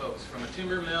suite of folks, from a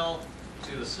timber mill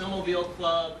to the Snowmobile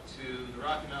Club to the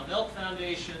Rocky Mountain Elk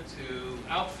Foundation to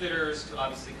outfitters to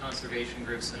obviously conservation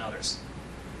groups and others.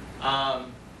 The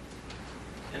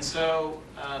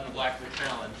Blackfoot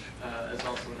Challenge is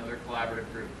also another collaborative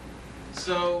group.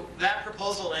 So that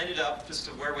proposal ended up, just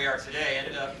to where we are today,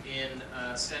 ended up in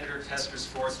Senator Tester's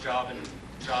Forest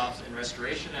Jobs and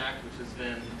Restoration Act, which has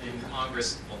been in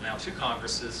Congress, well now 2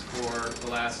 Congresses for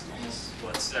the last almost,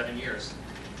 7 years.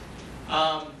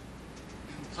 So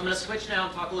I'm going to switch now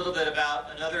and talk a little bit about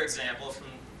another example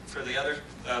for the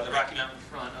Rocky Mountain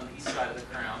front on the east side of the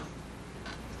Crown.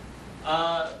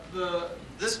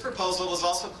 This proposal was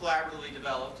also collaboratively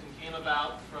developed and came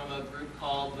about from a group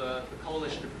called the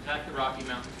Coalition to Protect the Rocky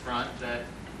Mountain Front that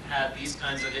had these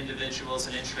kinds of individuals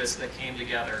and interests that came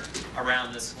together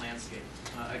around this landscape.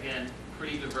 Again,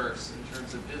 pretty diverse in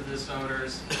terms of business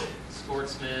owners,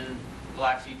 sportsmen,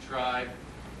 Blackfeet tribe,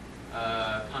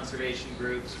 conservation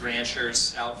groups,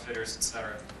 ranchers, outfitters,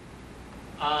 etc.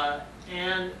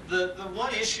 And the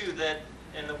one issue that,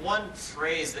 and the one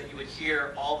phrase that you would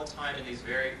hear all the time in these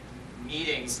very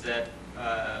meetings that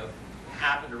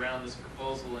happened around this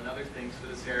proposal and other things for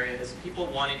this area is people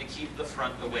wanting to keep the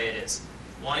front the way it is,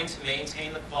 wanting to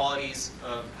maintain the qualities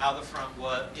of how the front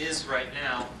is right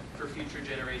now for future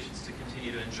generations to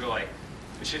continue to enjoy.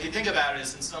 Which, if you think about it,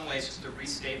 is in some ways just a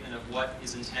restatement of what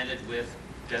is intended with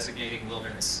designating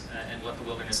wilderness and what the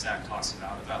Wilderness Act talks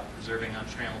about preserving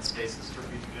untrammeled spaces for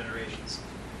future generations.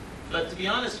 But to be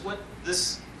honest, what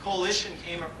this coalition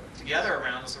came together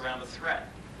around was around a threat.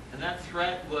 And that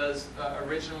threat was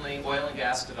originally oil and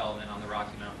gas development on the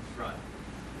Rocky Mountain front.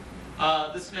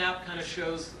 This map kind of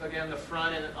shows, again, the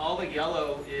front, and all the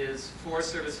yellow is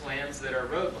Forest Service lands that are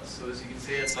roadless. So as you can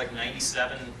see, it's like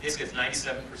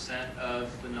 97% of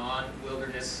the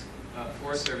non-wilderness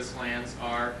Forest Service lands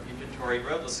are inventory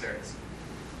roadless areas.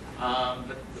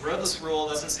 But the roadless rule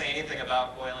doesn't say anything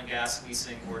about oil and gas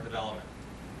leasing or development.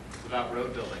 It's about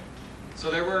road building. So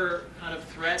there were kind of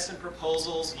threats and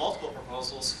proposals, multiple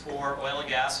proposals for oil and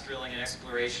gas drilling and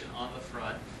exploration on the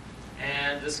front.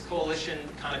 And this coalition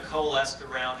kind of coalesced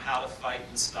around how to fight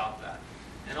and stop that,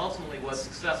 and ultimately was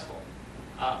successful.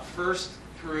 First,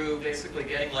 through basically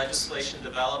getting legislation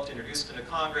developed, introduced into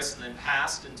Congress, and then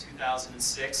passed in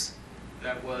 2006.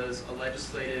 That was a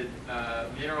legislated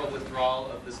mineral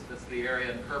withdrawal of this, that's the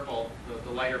area in purple,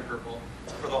 the lighter purple,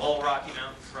 for the whole Rocky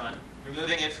Mountain front,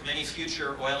 removing it from any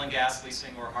future oil and gas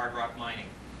leasing or hard rock mining.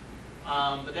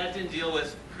 But that didn't deal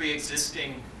with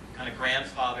pre-existing kind of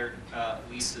grandfathered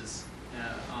leases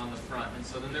on the front. And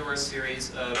so then there were a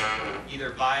series of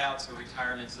either buyouts or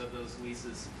retirements of those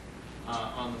leases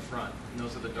on the front. And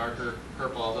those are the darker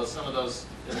purple, although some of those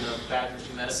in the Badger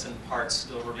to Medicine parts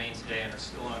still remain today and are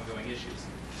still ongoing issues.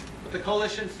 But the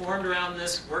coalition formed around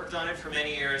this, worked on it for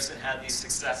many years, and had these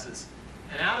successes.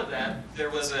 And out of that, there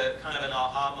was a kind of an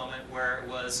aha moment where it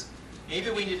was, maybe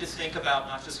we need to think about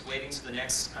not just waiting to the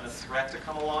next kind of threat to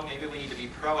come along, maybe we need to be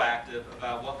proactive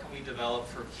about what can we develop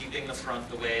for keeping the front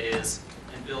the way it is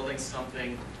and building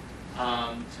something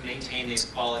to maintain these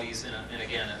qualities in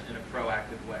a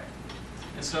proactive way.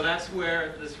 And so that's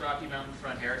where this Rocky Mountain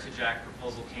Front Heritage Act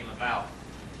proposal came about.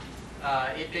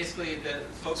 It basically, the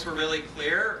folks were really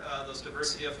clear, those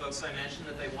diversity of folks I mentioned,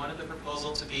 that they wanted the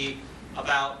proposal to be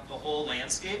about the whole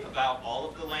landscape, about all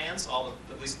of the lands,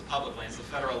 at least the public lands, the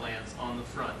federal lands on the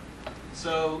front.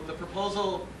 So the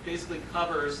proposal basically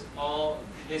covers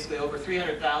basically over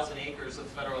 300,000 acres of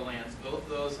federal lands, both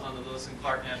those on the Lewis and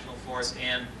Clark National Forest,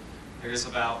 and there's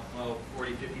about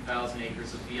 40,000, 50,000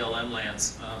 acres of BLM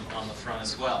lands on the front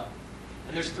as well.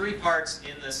 And there's three parts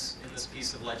in this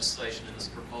piece of legislation, in this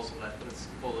proposal that this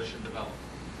coalition developed.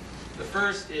 The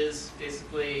first is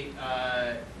basically,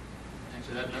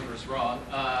 actually that number is wrong,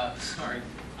 sorry,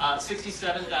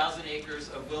 67,000 acres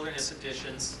of wilderness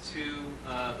additions to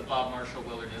the Bob Marshall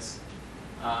Wilderness.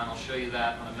 And I'll show you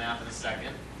that on a map in a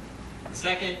second. The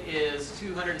second is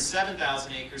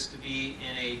 207,000 acres to be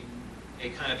in a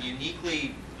kind of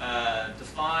uniquely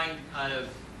defined kind of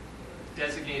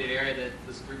designated area that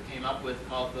this group came up with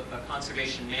called the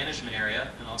conservation management area,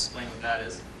 and I'll explain what that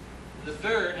is. The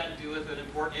third had to do with an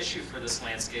important issue for this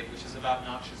landscape, which is about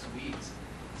noxious weeds.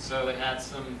 So it had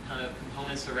some kind of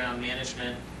components around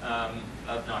management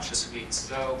of noxious weeds.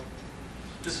 So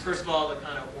just first of all, to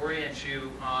kind of orient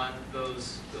you on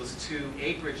those two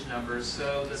acreage numbers.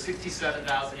 So the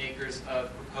 67,000 acres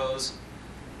of proposed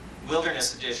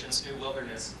wilderness additions, new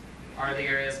wilderness, are the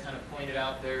areas kind of pointed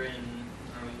out there in,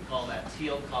 or we can call that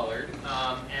teal colored.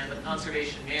 And the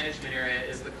conservation management area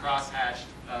is the crosshatched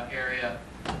area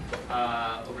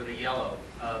over the yellow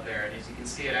there. And as you can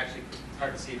see, it actually, it's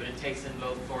hard to see, but it takes in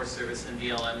both Forest Service and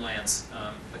BLM lands,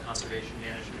 the conservation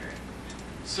management area.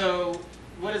 So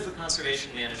what is the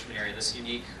conservation management area, this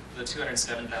unique, the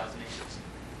 207,000 acres?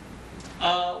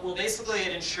 Well, basically,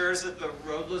 it ensures that the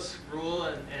roadless rule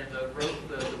and the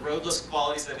roadless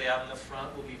qualities that we have in the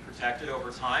front will be protected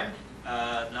over time,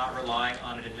 not relying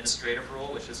on an administrative rule,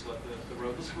 which is what the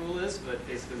roadless rule is, but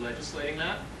basically legislating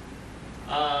that.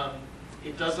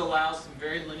 It does allow some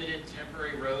very limited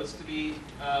temporary roads to be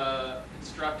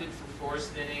constructed for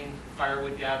forest thinning,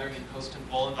 firewood gathering, and post and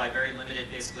pole. And by very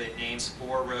limited, basically it names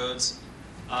 4 roads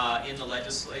in the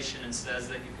legislation and says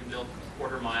that you can build a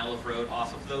quarter-mile of road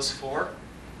off of those 4.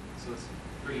 So it's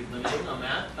pretty limited on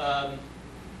that.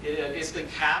 It basically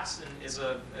caps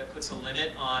and puts a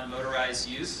limit on motorized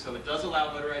use. So it does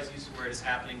allow motorized use where it is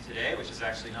happening today, which is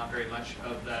actually not very much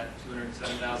of that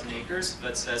 207,000 acres,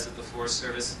 but says that the Forest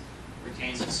Service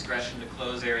retains discretion to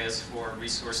close areas for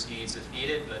resource needs if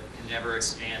needed, but can never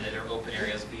expand it or open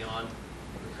areas beyond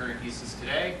the current uses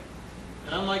today.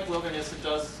 And unlike wilderness, it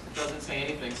doesn't say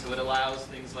anything, so it allows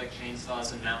things like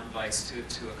chainsaws and mountain bikes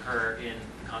to occur in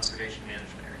the conservation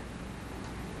management area.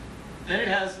 Then it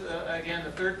has, again,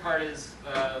 the third part is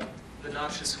the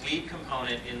noxious weed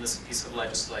component in this piece of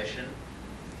legislation.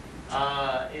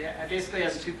 It basically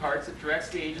has 2 parts. It directs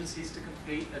the agencies to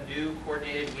complete a new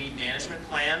coordinated weed management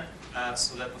plan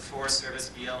so that the Forest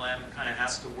Service, BLM, kind of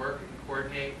has to work and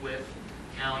coordinate with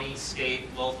county, state,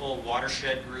 local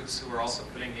watershed groups who are also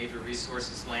putting major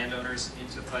resources, landowners,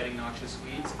 into fighting noxious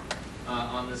weeds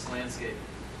on this landscape.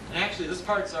 And actually, this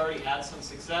part's already had some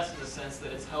success in the sense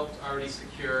that it's helped already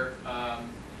secure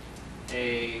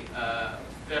a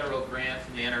federal grant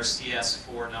from the NRCS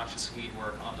for noxious weed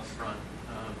work on the front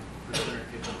for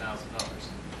 $250,000.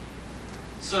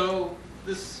 So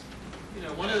this,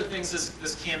 one of the things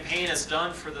this campaign has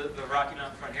done for the Rocky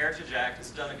Mountain Front Heritage Act has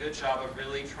done a good job of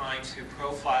really trying to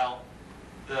profile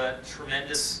the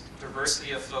tremendous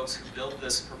diversity of folks who built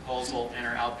this proposal and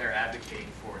are out there advocating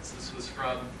for it. So this was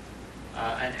from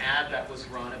an ad that was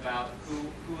run about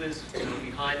who is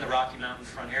behind the Rocky Mountain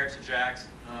Front Heritage Act,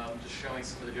 just showing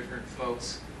some of the different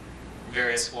folks,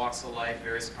 various walks of life,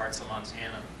 various parts of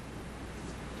Montana.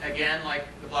 Again, like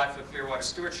the Blackfoot Clearwater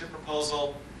Stewardship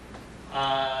Proposal,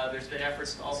 there's been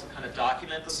efforts to also kind of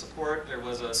document the support. There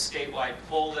was a statewide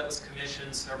poll that was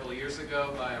commissioned several years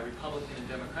ago by Republican and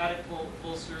Democratic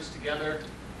pollsters together,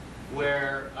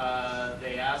 where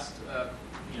they asked, the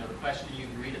question you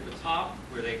can read at the top,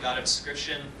 where they got a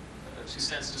description, a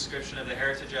 2-sentence description of the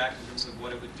Heritage Act in terms of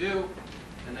what it would do,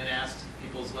 and then asked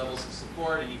people's levels of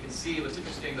support. And you can see what's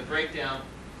interesting, the breakdown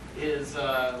is,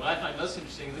 what I find most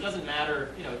interesting is it doesn't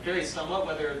matter, it varies somewhat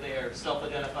whether they are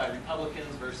self-identified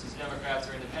Republicans versus Democrats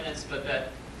or independents, but that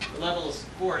the level of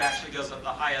support actually goes up the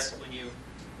highest when you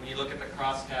look at the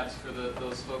crosstabs for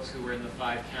those folks who were in the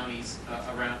 5 counties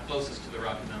around closest to the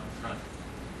Rocky Mountain Front,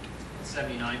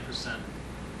 79%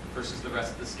 versus the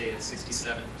rest of the state at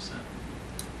 67%.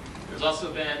 There's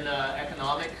also been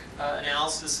economic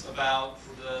analysis about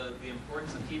the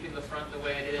importance of keeping the front the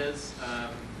way it is.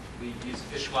 We use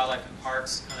Fish, Wildlife, and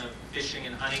Parks, kind of fishing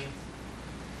and hunting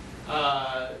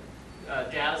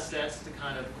data sets to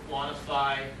kind of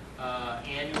quantify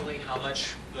annually how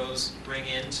much those bring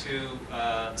into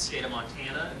the state of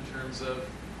Montana in terms of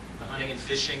the hunting and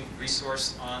fishing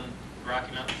resource on the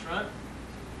Rocky Mountain Front.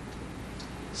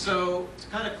 So to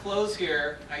kind of close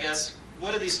here, I guess,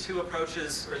 what do these two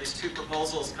approaches or these two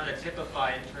proposals kind of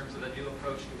typify in terms of a new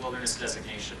approach to wilderness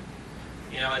designation?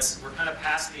 We're kind of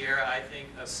past the era, I think,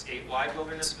 of statewide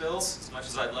wilderness bills, as much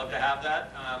as I'd love to have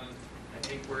that. I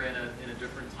think we're in a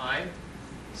different time.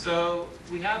 So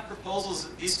we have proposals,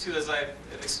 these two, as I've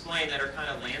explained, that are kind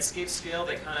of landscape scale.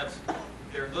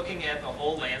 They're looking at the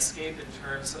whole landscape in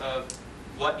terms of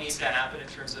what needs to happen in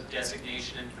terms of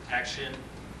designation and protection,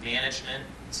 management,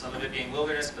 some of it being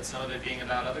wilderness, but some of it being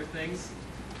about other things.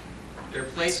 They're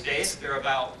place-based. They're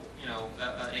about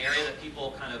an area that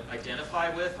people kind of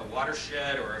identify with, a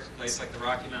watershed or a place like the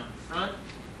Rocky Mountain Front.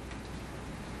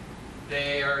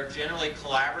 They are generally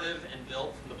collaborative and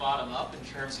built from the bottom up in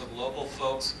terms of local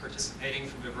folks participating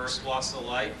from diverse walks of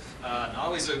life, not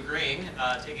always agreeing,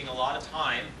 taking a lot of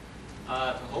time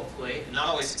to hopefully, not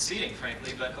always succeeding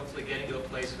frankly, but hopefully getting to a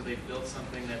place where they've built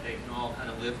something that they can all kind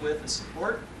of live with and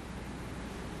support.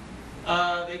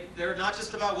 They're not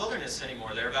just about wilderness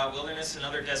anymore. They're about wilderness and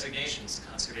other designations.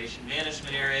 Conservation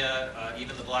management area,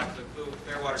 even the Blackfoot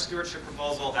Clearwater Stewardship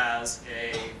Proposal has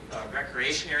a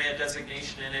recreation area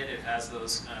designation in it. It has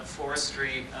those kind of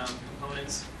forestry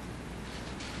components.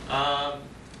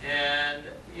 And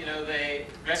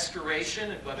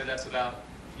restoration, whether that's about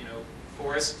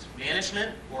forest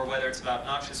management or whether it's about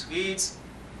noxious weeds,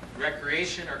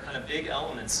 recreation are kind of big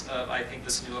elements of, I think,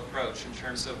 this new approach in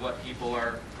terms of what people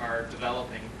are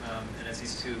developing, and as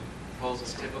these two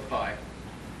proposals typify.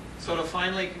 So to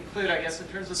finally conclude, I guess, in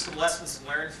terms of some lessons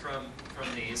learned from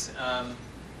these, and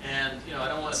I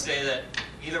don't want to say that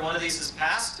either one of these is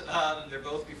passed. They're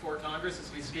both before Congress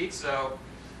as we speak, so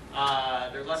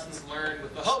they're lessons learned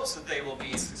with the hopes that they will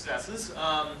be successes.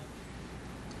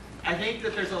 I think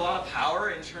that there's a lot of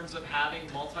power in terms of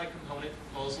having multi-component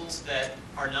proposals that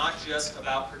are not just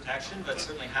about protection, but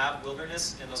certainly have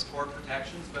wilderness in those core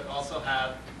protections, but also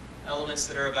have elements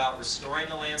that are about restoring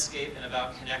the landscape and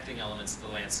about connecting elements to the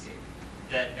landscape.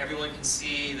 That everyone can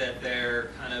see that they're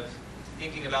kind of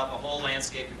thinking about the whole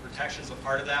landscape, and protection's a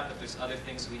part of that, but there's other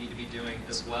things we need to be doing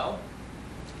as well.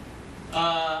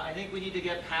 I think we need to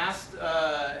get past,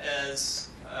 as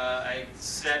I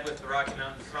said with the Rocky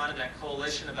Mountain Front and that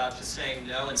coalition, about just saying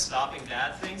no and stopping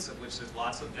bad things, of which there's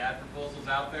lots of bad proposals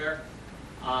out there.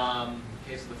 In the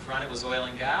case of the Front, it was oil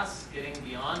and gas, getting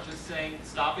beyond just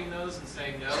stopping those and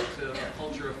saying no to a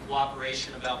culture of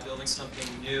cooperation about building something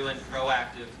new and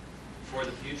proactive for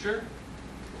the future.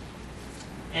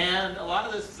 And a lot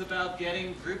of this is about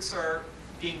groups are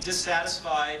being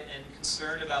dissatisfied and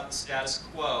concerned about the status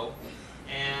quo.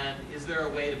 And is there a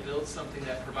way to build something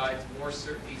that provides more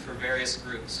certainty for various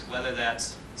groups, whether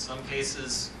that's, in some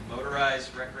cases,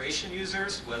 motorized recreation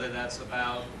users, whether that's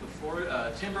about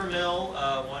the timber mill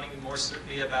wanting more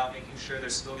certainty about making sure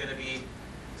there's still going to be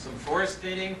some forest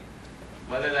thinning,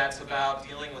 whether that's about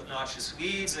dealing with noxious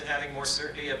weeds and having more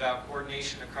certainty about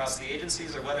coordination across the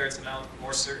agencies, or whether it's about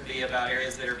more certainty about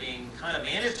areas that are being kind of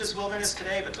managed as wilderness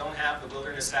today but don't have the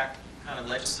Wilderness Act kind of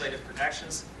legislative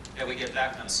protections, that we get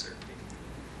that kind of certainty.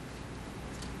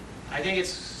 I think it's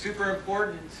super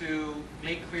important to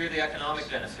make clear the economic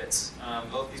benefits.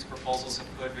 Both these proposals have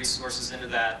put resources into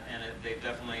that, and they've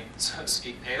definitely, so to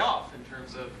speak, paid off in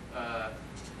terms of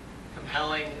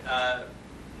compelling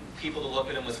people to look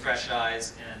at them with fresh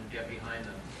eyes and get behind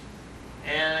them.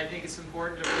 And I think it's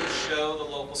important to really show the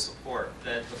local support,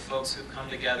 that the folks who come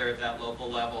together at that local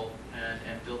level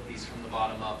and build these from the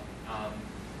bottom up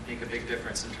make a big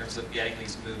difference in terms of getting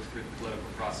these moved through the political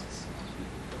process.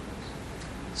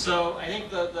 So I think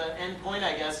the end point,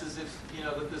 I guess, is if,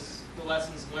 that the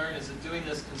lessons learned is that doing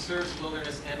this conserves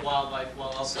wilderness and wildlife while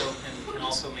also can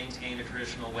also maintain a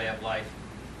traditional way of life.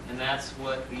 And that's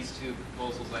what these two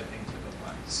proposals, I think,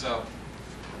 typify. So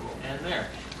we'll end there.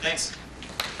 Thanks.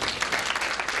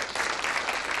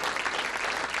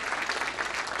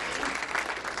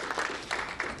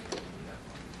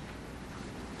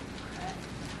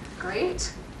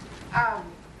 Great.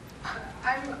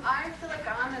 I feel like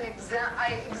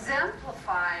I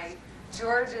exemplify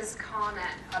George's comment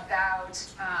about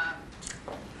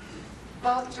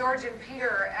both George and Peter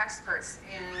are experts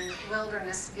in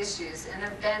wilderness issues and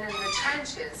have been in the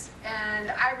trenches. And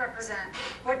I represent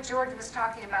what George was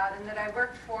talking about, in that I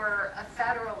worked for a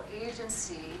federal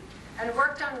agency and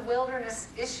worked on wilderness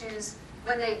issues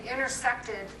when they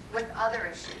intersected with other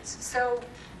issues. So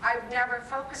I've never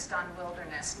focused on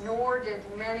wilderness, nor did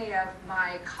many of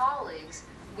my colleagues.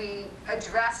 We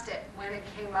addressed it when it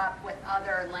came up with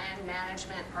other land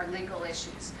management or legal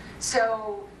issues.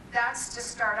 So that's to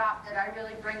start off, that I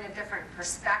really bring a different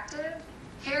perspective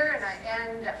here,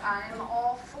 and I'm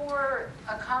all for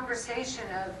a conversation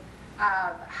of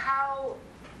how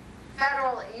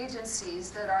federal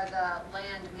agencies that are the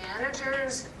land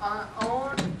managers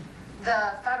own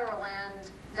the federal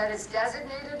land that is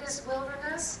designated as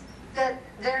wilderness, that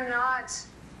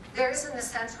there isn't a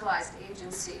centralized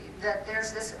agency, that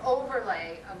there's this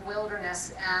overlay of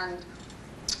wilderness, and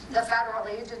the federal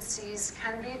agencies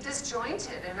can be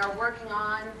disjointed and are working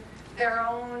on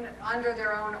under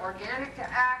their own organic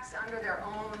acts, under their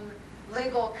own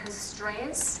legal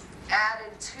constraints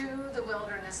added to the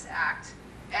Wilderness Act,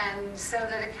 and so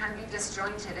that it can be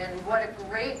disjointed. And what a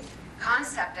great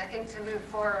concept, I think, to move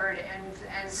forward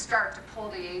and start to pull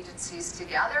the agencies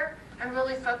together and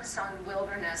really focus on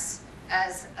wilderness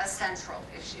as a central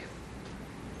issue.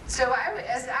 So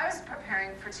as I was preparing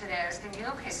for today, I was thinking,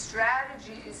 okay,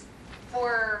 strategies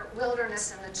for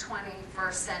wilderness in the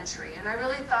 21st century. And I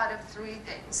really thought of three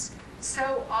things.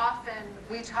 So often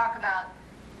we talk about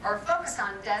or focus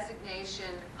on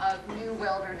designation of new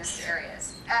wilderness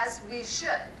areas, as we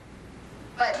should.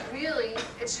 But really,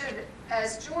 it should,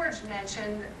 as George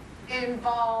mentioned,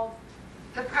 involve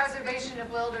the preservation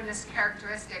of wilderness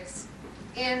characteristics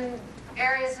in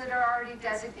areas that are already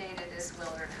designated as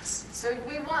wilderness. So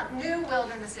we want new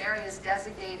wilderness areas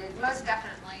designated, most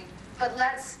definitely, but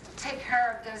let's take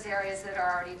care of those areas that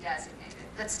are already designated.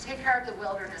 Let's take care of the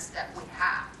wilderness that we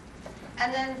have.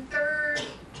 And then third,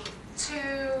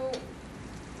 to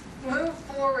move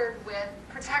forward with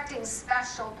protecting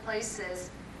special places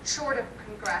short of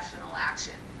congressional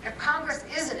action. If Congress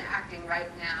isn't acting right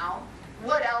now,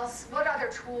 what other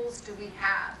tools do we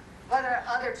have? What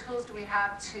other tools do we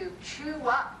have to queue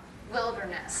up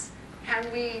wilderness?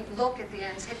 Can we look at the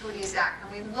Antiquities Act?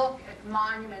 Can we look at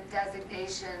monument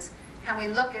designations? Can we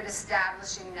look at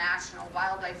establishing national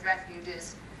wildlife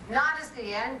refuges? Not as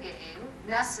the end game,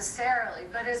 necessarily,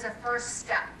 but as a first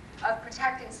step of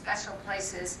protecting special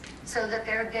places so that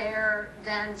they're there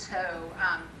then to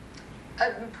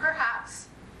perhaps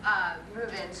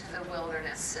move into the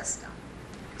wilderness system.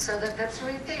 So that the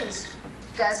three things: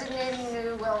 designating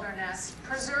new wilderness,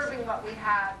 preserving what we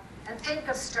have, and think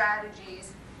of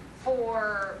strategies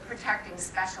for protecting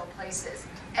special places.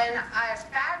 And I have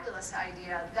a fabulous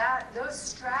idea that those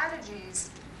strategies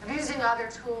of using other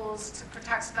tools to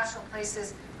protect special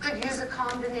places could use a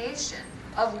combination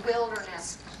of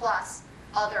wilderness plus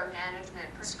other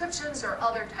management prescriptions or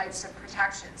other types of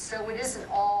protections. So it isn't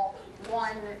all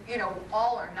one,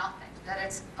 all or nothing, that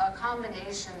it's a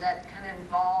combination that can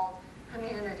involve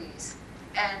communities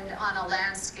and on a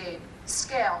landscape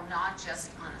scale, not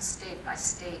just on a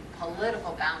state-by-state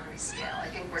political boundary scale. I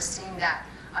think we're seeing that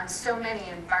on so many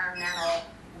environmental,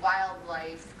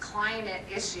 wildlife, climate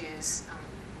issues.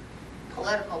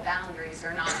 Political boundaries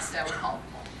are not so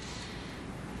helpful.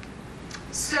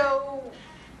 So,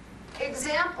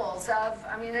 examples of,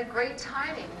 a great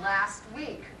timing. Last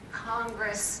week,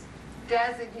 Congress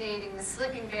designating the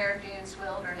Sleeping Bear Dunes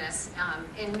Wilderness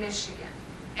in Michigan.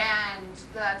 And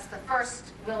that's the first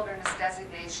wilderness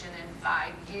designation in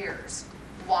 5 years.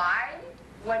 Why?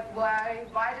 Why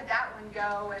did that one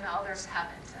go and others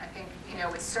haven't? I think,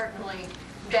 it's certainly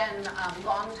been a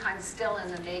long time still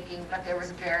in the making, but there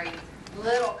was very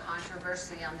little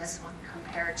controversy on this one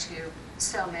compared to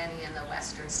so many in the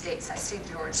western states. I see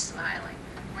George smiling.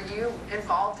 Were you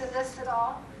involved in this at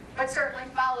all? But certainly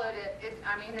followed it.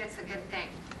 It's a good thing.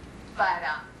 But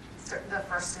the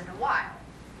first in a while.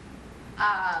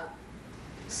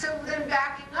 So then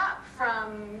backing up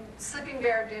from Sleeping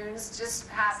Bear Dunes just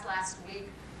passed last week,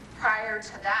 prior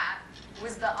to that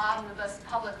was the Omnibus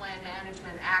Public Land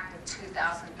Management Act of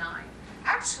 2009.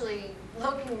 Actually,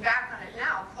 looking back on it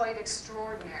now, quite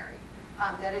extraordinary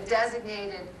that it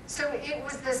designated, so it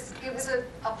was a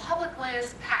public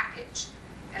lands package.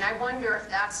 And I wonder if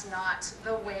that's not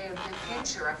the way of the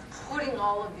future of putting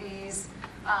all of these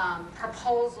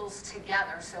proposals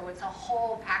together. So it's a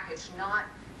whole package, not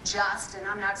just, and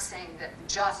I'm not saying that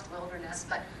just wilderness,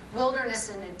 but wilderness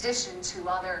in addition to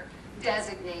other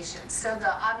designations. So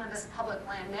the Omnibus Public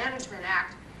Land Management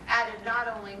Act added not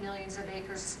only millions of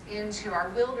acres into our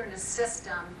wilderness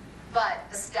system, but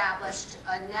established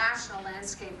a national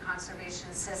landscape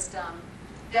conservation system,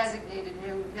 designated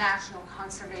new national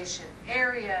conservation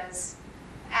areas,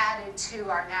 added to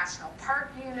our national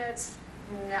park units,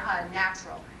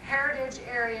 natural heritage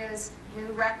areas,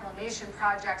 new reclamation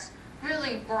projects,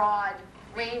 really broad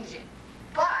ranging.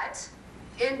 But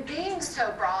in being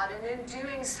so broad and in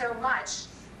doing so much,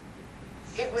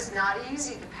 it was not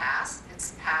easy to pass.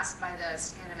 It's passed by the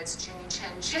skin of its chinny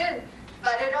chin chin,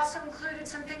 but it also included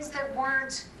some things that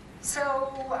weren't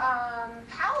so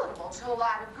palatable to a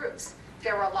lot of groups.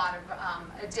 There were a lot of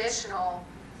additional,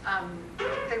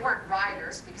 they weren't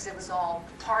riders because it was all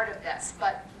part of this,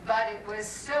 but it was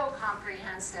so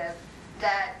comprehensive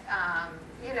that,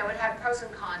 you know, it had pros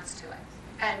and cons to it.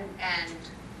 And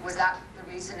was that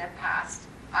the reason it passed?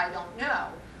 I don't know.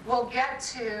 We'll get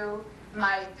to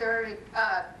my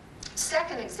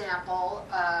second example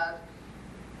of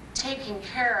taking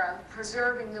care of,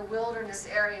 preserving the wilderness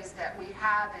areas that we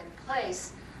have in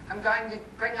place. I'm going to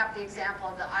bring up the example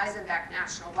of the Eisenbeck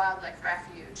National Wildlife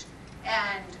Refuge.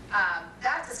 And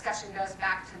that discussion goes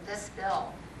back to this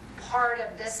bill. Part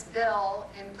of this bill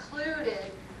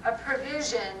included a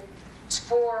provision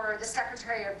for the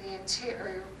Secretary of the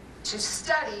Interior to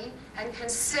study and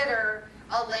consider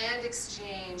a land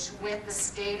exchange with the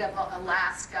state of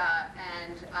Alaska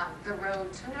and the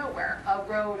road to nowhere, a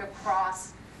road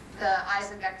across the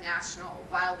Eisenbeck National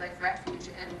Wildlife Refuge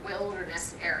and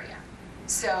Wilderness area.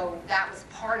 So that was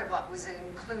part of what was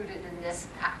included in this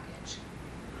package.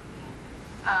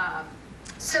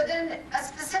 So then a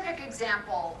specific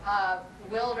example of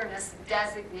wilderness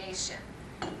designation.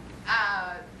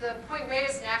 The Point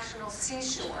Reyes National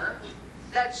Seashore,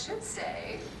 that should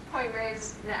say Point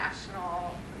Reyes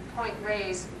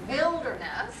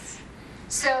Wilderness.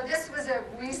 So this was a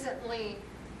recently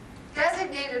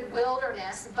designated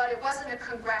wilderness, but it wasn't a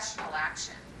congressional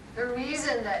action. The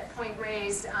reason that Point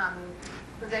Reyes,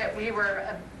 that we were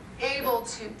able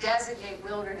to designate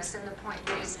wilderness in the Point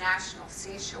Reyes National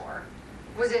Seashore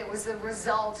was it was the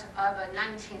result of a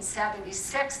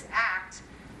 1976 act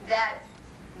that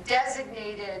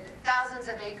designated thousands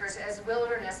of acres as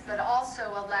wilderness, but also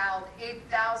allowed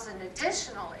 8,000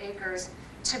 additional acres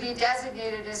to be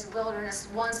designated as wilderness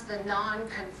once the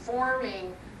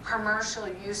non-conforming commercial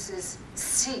uses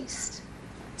ceased.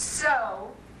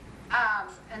 So,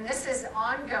 and this is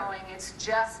ongoing, it's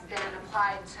just been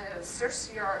applied to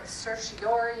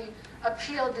certiorari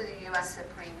appeal to the U.S.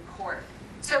 Supreme Court.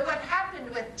 So what happened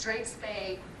with Drake's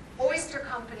Bay Oyster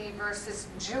Company versus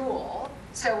Jewel,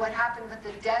 so what happened with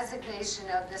the designation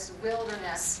of this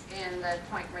wilderness in the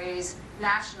Point Reyes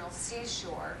National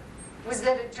Seashore was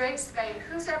that at Drake's Bay,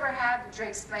 who's ever had the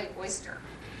Drake's Bay oyster?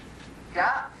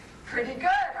 Yeah, pretty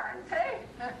good, aren't they?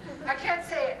 I can't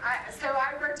say, so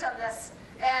I worked on this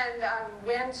and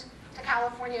went to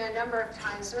California a number of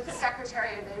times with the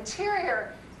Secretary of the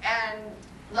Interior and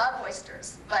love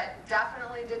oysters, but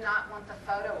definitely did not want the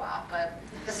photo op of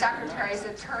the Secretary's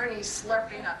attorney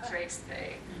slurping up Drake's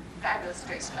Bay, fabulous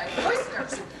Drake's Bay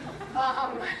oysters.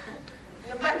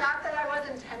 But not that I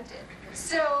wasn't tempted.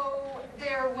 So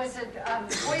there was an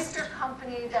oyster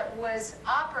company that was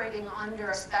operating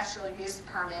under a special use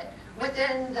permit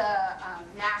within the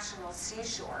national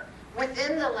seashore,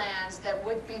 within the lands that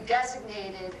would be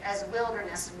designated as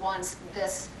wilderness once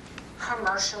this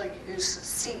commercial use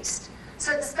ceased.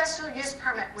 So the special use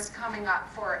permit was coming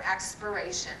up for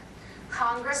expiration.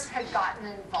 Congress had gotten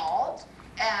involved,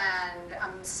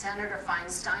 and Senator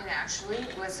Feinstein actually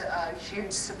was a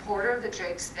huge supporter of the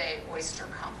Drake's Bay Oyster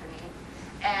Company.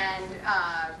 And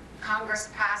Congress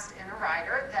passed in a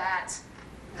rider that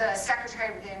the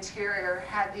Secretary of the Interior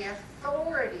had the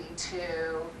authority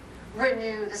to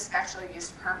renew the special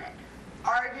use permit.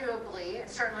 Arguably,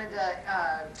 certainly the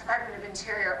Department of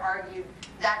Interior argued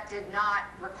that did not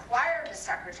require the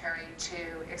Secretary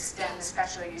to extend the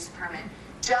special use permit,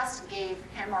 just gave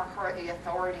him or her the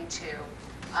authority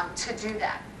to do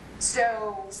that.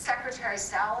 So Secretary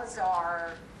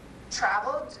Salazar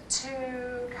traveled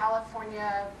to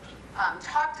California,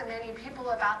 talked to many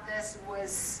people about this,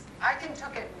 I think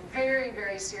took it very,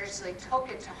 very seriously, took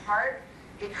it to heart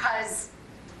because,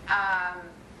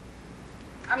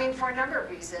 for a number of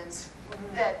reasons,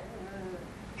 that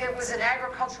it was an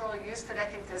agricultural use that I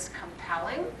think is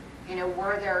compelling.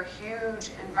 Were there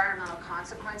huge environmental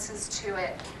consequences to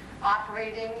it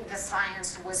operating? The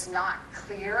science was not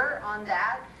clear on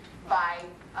that. By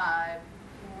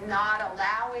not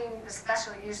allowing the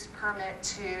special use permit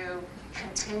to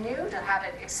continue, to have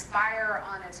it expire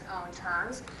on its own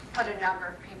terms, put a number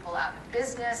of people out of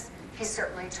business. He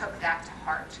certainly took that to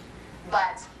heart,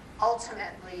 but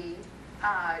ultimately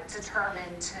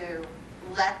determined to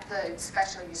let the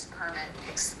special use permit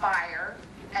expire,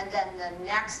 and then the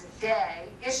next day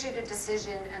issued a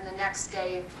decision, and the next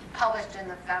day published in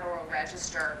the Federal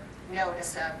Register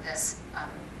notice of this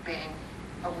being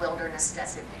a wilderness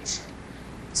designation.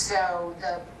 So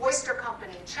the oyster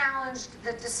company challenged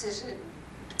the decision,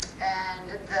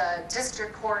 and the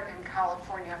district court in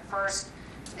California first,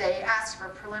 they asked for a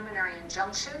preliminary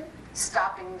injunction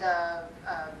stopping the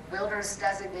wilderness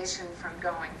designation from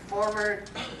going forward.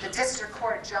 The district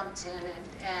court jumped in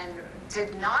and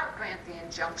did not grant the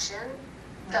injunction.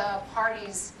 The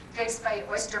parties faced by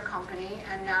oyster company,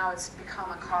 and now it's become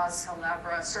a cause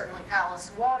célèbre. Certainly Alice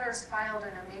Waters filed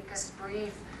an amicus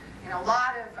brief. A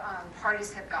lot of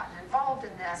parties have gotten involved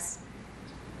in this,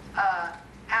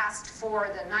 asked for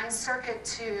the Ninth Circuit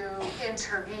to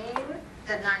intervene.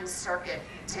 The Ninth Circuit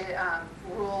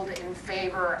ruled in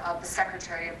favor of the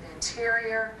Secretary of the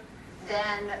Interior.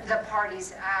 Then the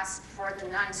parties asked for the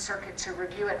Ninth Circuit to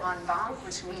review it en banc,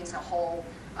 which means a whole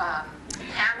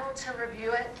panel to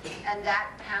review it, and that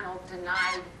panel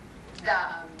denied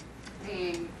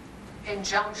the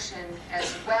injunction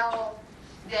as well.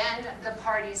 Then the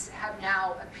parties have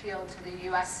now appealed to the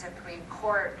U.S. Supreme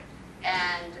Court,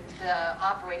 and the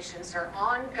operations are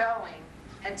ongoing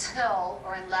until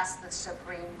or unless the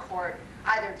Supreme Court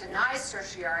either denies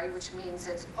certiorari, which means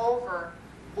it's over,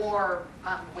 or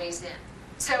weighs in.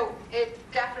 So it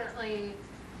definitely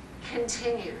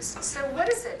continues. So what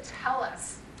does it tell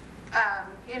us?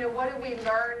 What do we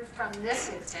learn from this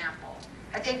example?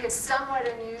 I think it's somewhat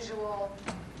unusual.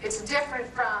 It's different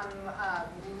from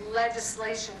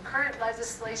legislation, current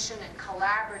legislation and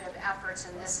collaborative efforts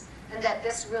in this, and that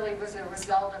this really was a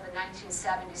result of a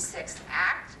 1976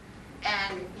 act.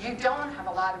 And you don't have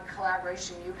a lot of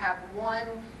collaboration. You have one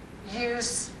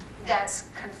use that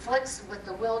conflicts with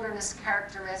the wilderness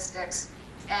characteristics,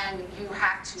 and you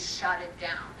have to shut it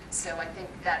down. So I think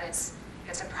that it's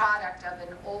a product of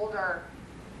an older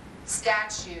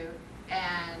statute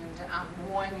and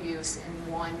one use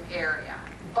in one area.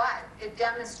 But it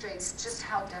demonstrates just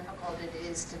how difficult it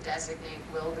is to designate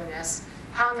wilderness,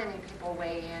 how many people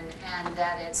weigh in, and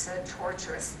that it's a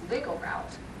torturous legal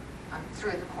route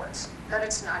through the courts, that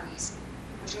it's not easy.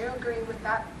 Would you agree with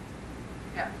that?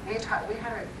 Yeah, we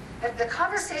had the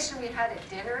conversation we had at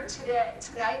dinner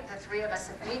tonight, the three of us,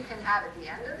 if we can have at the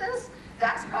end of this,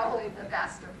 that's probably the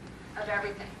best of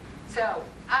everything. So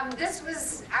this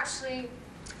was actually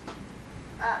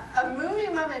a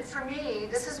moving moment for me.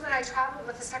 This is when I traveled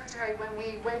with the secretary, when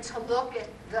we went to look at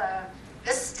the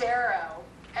Estero,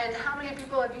 and how many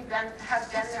people have been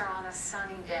there on a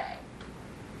sunny day?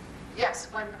 Yes,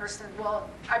 one person. Well,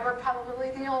 I were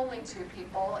probably the only two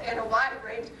people in a wide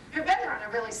range who've been there on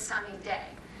a really sunny day.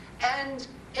 And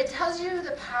it tells you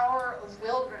the power of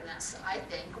wilderness, I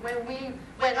think. When we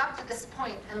went up to this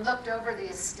point and looked over the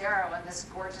Estero on this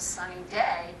gorgeous sunny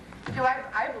day,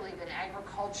 I believe in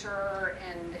agriculture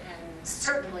and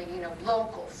certainly,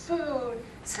 local food,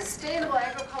 sustainable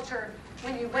agriculture.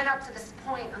 When you went up to this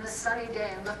point on the sunny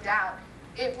day and looked out,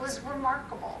 it was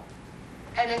remarkable.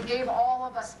 And it gave all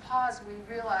of us pause. We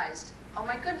realized, oh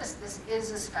my goodness, this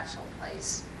is a special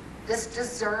place. This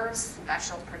deserves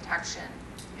special protection.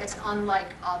 It's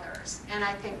unlike others. And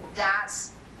I think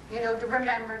that's, to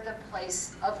remember the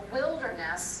place of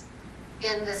wilderness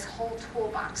in this whole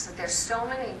toolbox, that there's so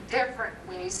many different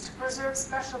ways to preserve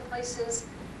special places,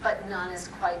 but none is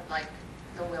quite like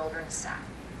the Wilderness Act.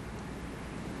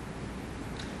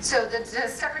 So the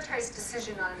Secretary's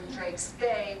decision on Drake's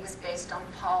Bay was based on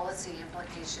policy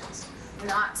implications,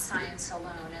 not science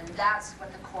alone, and that's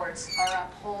what the courts are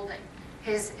upholding,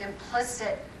 his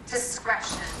implicit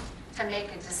discretion to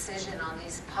make a decision on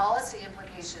these policy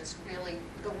implications, really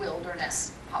the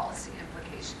wilderness policy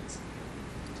implications.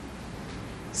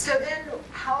 So then,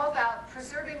 how about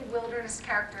preserving wilderness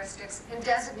characteristics in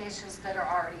designations that are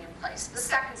already in place? The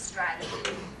second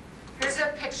strategy. Here's a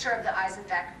picture of the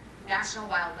Eisenbeck National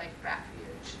Wildlife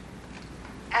Refuge.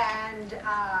 And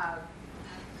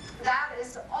that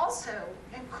is also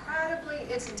incredibly,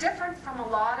 it's different from a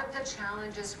lot of the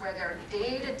challenges where there are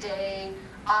day-to-day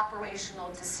operational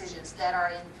decisions that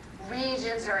are in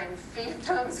regions or in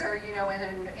fiefdoms or, you know, in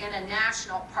a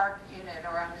national park unit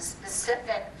or on a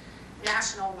specific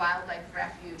national wildlife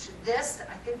refuge. This,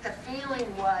 I think the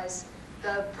feeling was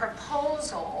the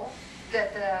proposal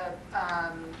that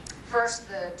first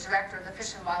the director of the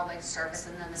Fish and Wildlife Service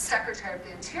and then the Secretary of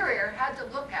the Interior had to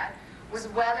look at was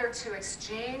whether to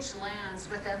exchange lands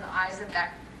within the Eisenbeck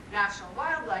National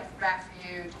Wildlife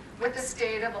Refuge with the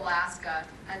state of Alaska,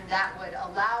 and that would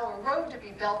allow a road to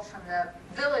be built from the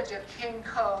village of King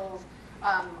Cove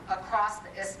across the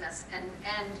isthmus.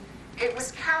 And it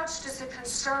was couched as a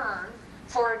concern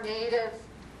for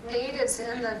natives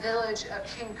in the village of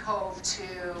King Cove to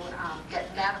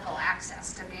get medical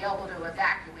access, to be able to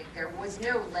evacuate. There was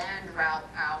no land route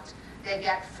out. They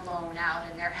get flown out,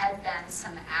 and there had been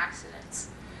some accidents.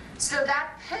 So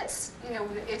that pits, you know,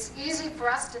 it's easy for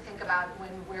us to think about when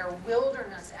we're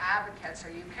wilderness advocates, or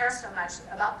you care so much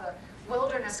about the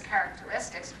wilderness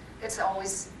characteristics. It's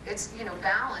always, you know,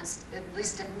 balanced, at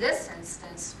least in this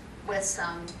instance, with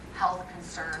some health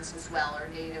concerns as well, or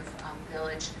native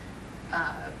village,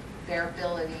 their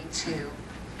ability to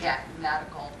get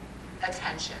medical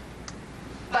attention.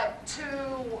 But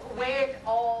to weigh it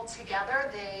all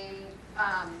together,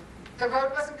 the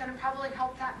road wasn't going to probably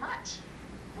help that much.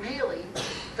 Really,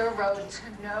 the road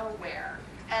to nowhere.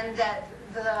 And that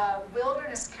the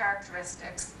wilderness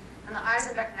characteristics and the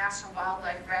Eisenbeck National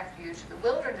Wildlife Refuge, the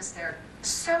wilderness there, is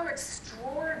so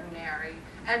extraordinary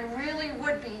and really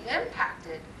would be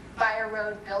impacted by a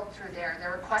road built through there.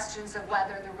 There were questions of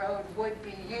whether the road would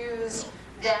be used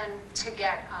then to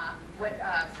get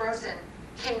frozen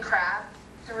king crab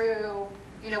through,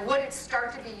 you know, would it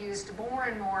start to be used more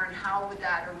and more, and how would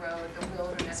that erode the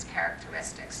wilderness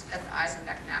characteristics at the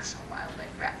Eisenbeck National Wildlife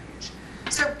Refuge?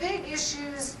 So big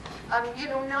issues, you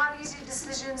know, not easy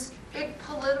decisions, big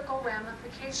political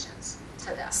ramifications to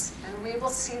this. And we will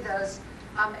see those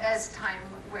as time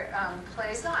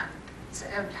plays on.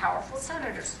 Powerful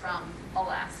senators from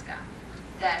Alaska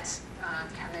that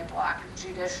can they block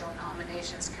judicial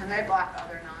nominations? Can they block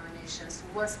other nominations?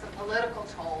 What's the political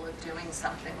toll of doing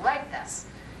something like this?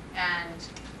 And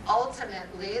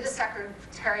ultimately, the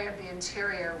Secretary of the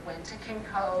Interior went to King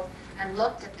Cove and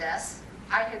looked at this.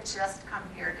 I had just come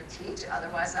here to teach,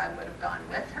 otherwise I would have gone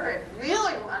with her and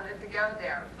really wanted to go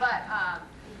there. But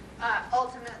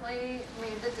ultimately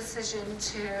made the decision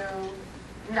to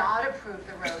not approve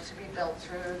the road to be built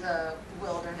through the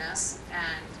wilderness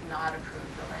and not approve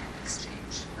the land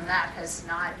exchange. And that has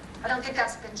not, I don't think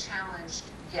that's been challenged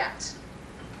yet.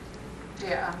 Do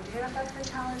you know if that's been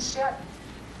challenged yet?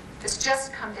 It's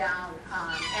just come down,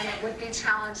 and it would be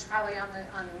challenged probably on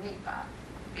the NEPA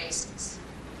basis,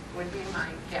 would be my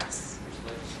guess.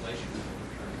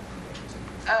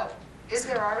 Oh, is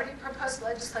there already proposed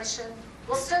legislation?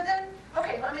 Well, so then,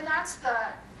 okay, I mean, that's the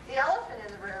elephant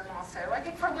in the room also. I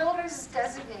think for wilderness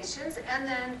designations, and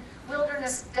then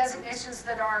wilderness designations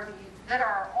that are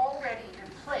already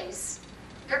in place,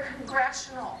 they're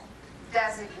congressional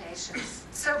designations.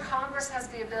 So Congress has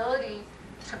the ability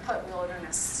to put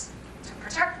wilderness, to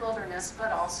protect wilderness,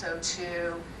 but also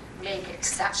to make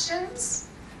exceptions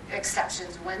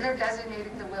when they're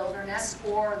designating the wilderness,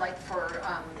 or like for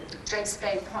Drake's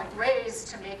Bay Point Rays,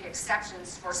 to make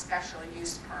exceptions for special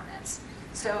use permits.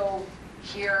 So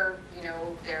here, you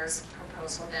know, there's a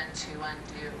proposal then to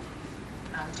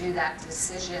undo that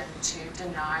decision to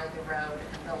deny the road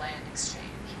and the land exchange.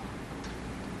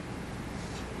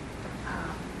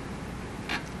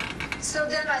 So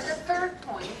then the third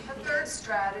point, the third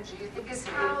strategy, I think, is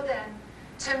how then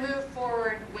to move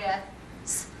forward with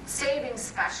saving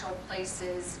special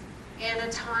places in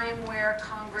a time where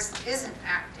Congress isn't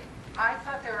acting. I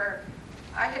thought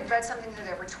I had read something that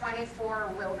there were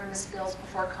 24 wilderness bills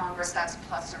before Congress, that's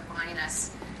plus or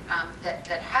minus, that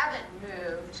haven't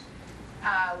moved.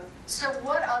 So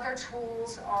what other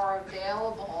tools are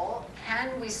available?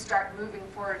 Can we start moving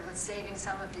forward with saving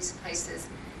some of these places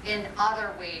in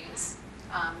other ways,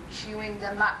 queuing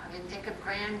them up? I mean, think of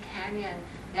Grand Canyon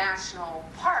National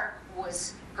Park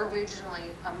was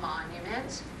originally a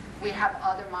monument. We have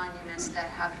other monuments that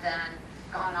have then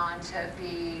gone on to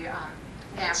be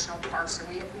national parks. So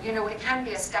it can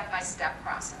be a step-by-step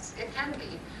process. It can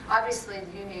be. Obviously,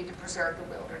 you need to preserve the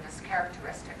wilderness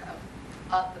characteristic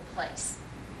of the place.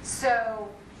 So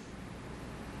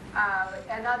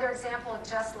another example,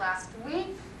 just last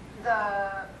week,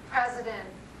 the president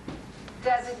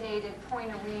designated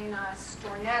Point Arena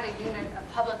Stornetta unit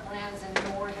of public lands in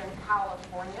Northern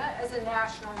California as a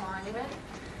national monument.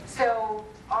 So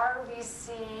are we he's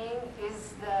seeing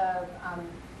is the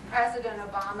President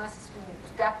Obama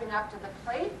stepping up to the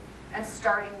plate and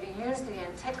starting to use the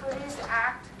Antiquities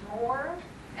Act more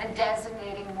and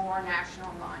designating more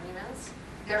national monuments.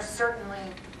 There's certainly,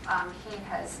 he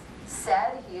has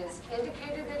said, he has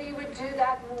indicated that he would do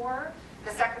that more.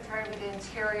 The Secretary of the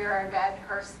Interior, I read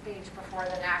her speech before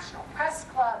the National Press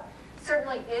Club,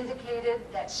 certainly indicated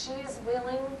that she is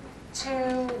willing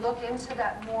to look into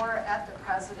that more at the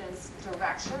President's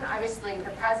direction. Obviously, the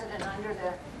President, under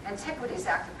the Antiquities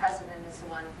Act, the President is the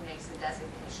one who makes the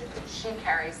designation. She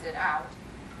carries it out.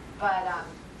 But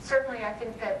certainly, I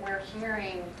think that we're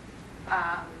hearing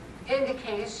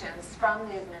indications from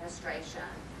the administration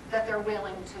that they're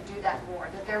willing to do that more,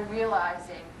 that they're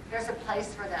realizing there's a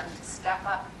place for them to step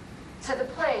up to the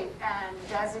plate and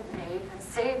designate and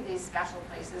save these special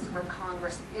places where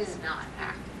Congress is not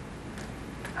acting.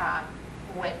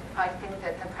 I think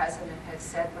that the President has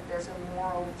said that there's a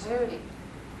moral duty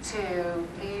to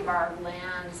leave our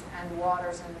lands and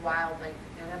waters and wildlife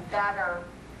in a better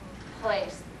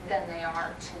place than they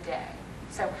are today.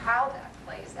 So how that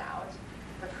plays out,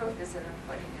 the proof is in the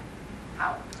pudding,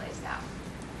 how it plays out.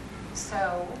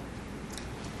 So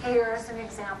here's an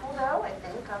example, though, I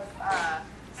think, of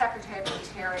Secretary of the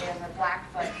Interior and the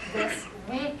Blackfoot this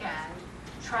weekend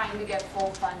trying to get full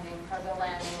funding for the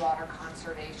Land and Water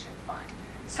Conservation Fund.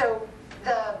 So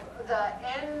the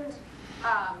end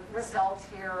result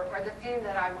here, or the theme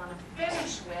that I want to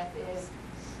finish with, is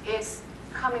it's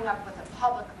coming up with a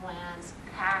public lands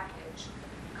package,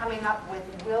 coming up with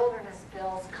wilderness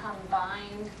bills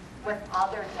combined with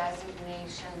other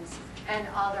designations and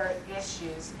other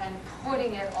issues, and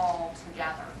putting it all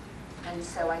together. And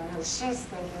so I know she's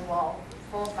thinking, well,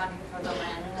 full funding for the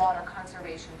Land and Water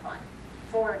Conservation Fund,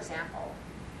 for example,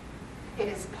 it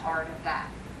is part of that.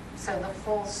 So the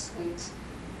full suite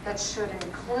that should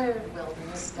include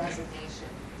wilderness designation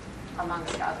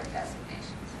amongst other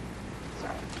designations. So,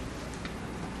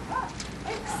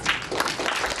 thanks.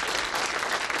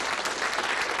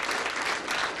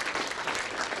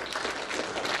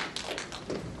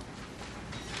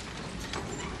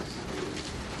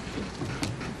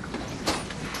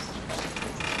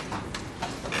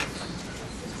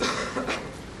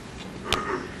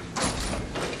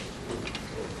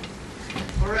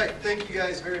 Thank you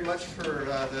guys very much for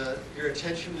your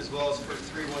attention, as well as for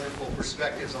 3 wonderful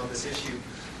perspectives on this issue.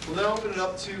 We'll now open it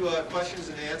up to questions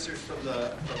and answers from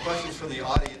the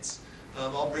audience.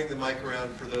 I'll bring the mic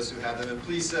around for those who have them. And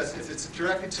please, if it's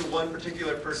directed to one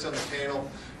particular person on the panel,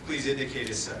 please indicate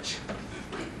as such.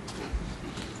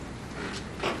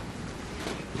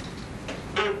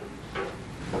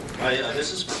 Hi,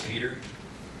 this is for Peter.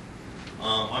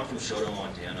 I'm from Shoto,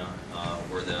 Montana,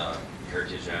 where the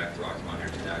Heritage Act, Rocky Mountain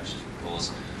Heritage Act is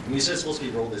proposed. And you said it's supposed to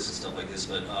be road list and stuff like this,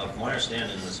 but from my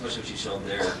understanding, especially what you showed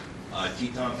there,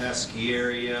 Teton Pass ski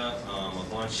area, a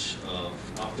bunch of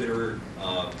outfitter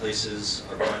places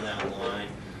are behind that line.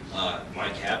 My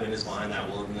cabin is behind that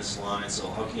wilderness line, so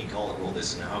how can you call it road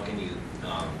list, and how can you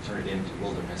turn it into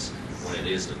wilderness when it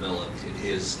is developed, it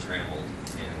is trammeled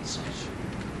and such?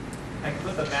 I can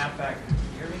put the map back. Can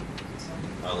you hear me?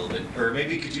 A little bit, or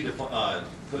maybe could you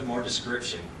put more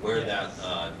description where that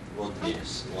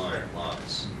wilderness line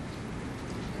lies?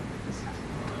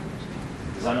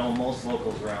 Because I know most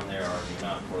locals around there are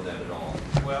not for that at all.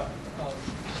 Well,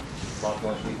 A lot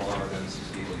of people are than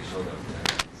some people you showed up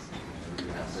there.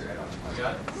 I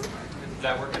got it. Is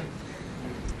that working?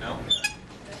 No?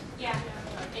 Yeah,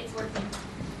 it's working.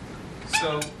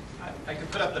 So I could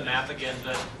put up the map again,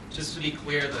 but just to be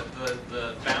clear,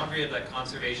 the boundary of that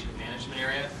conservation management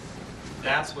area,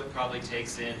 that's what probably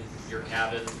takes in your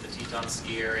cabin, the Teton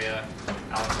ski area,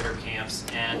 outfitter camps,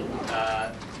 and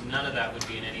none of that would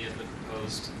be in any of the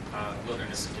proposed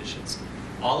wilderness additions.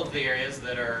 All of the areas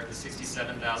that are the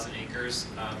 67,000 acres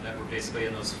that were basically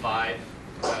in those 5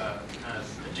 kind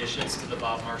of additions to the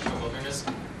Bob Marshall Wilderness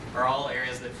are all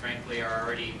areas that frankly are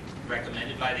already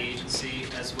recommended by the agency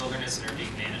as wilderness and are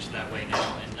being managed that way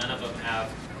now, and none of them have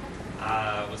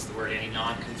any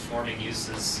non-conforming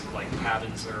uses like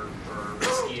cabins or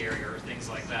ski area or things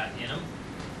like that in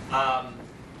them.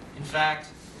 In fact,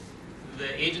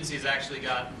 the agency has actually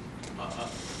got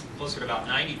closer to about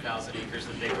 90,000 acres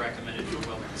that they've recommended for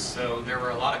wilderness. So there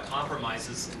were a lot of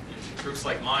compromises, and groups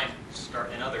like mine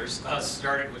and others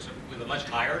started with a much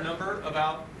higher number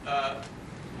about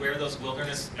where those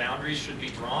wilderness boundaries should be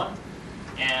drawn,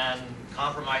 and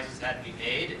compromises had to be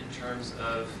made in terms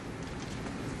of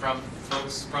from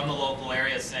folks from the local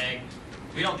area saying,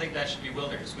 we don't think that should be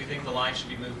wilderness, we think the line should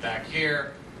be moved back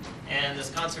here. And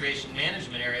this conservation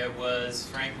management area was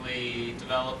frankly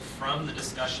developed from the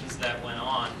discussions that went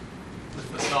on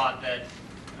with the thought that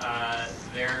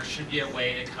there should be a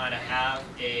way to kind of have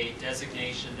a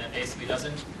designation that basically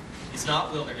it's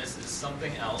not wilderness, it's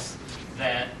something else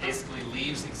that basically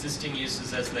leaves existing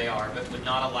uses as they are, but would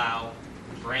not allow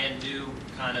brand new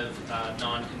kind of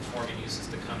non-conforming uses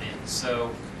to come in.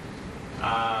 So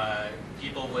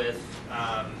people with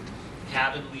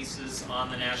cabin leases on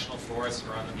the national forest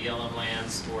or on the BLM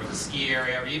lands or the ski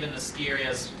area, or even the ski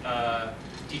areas,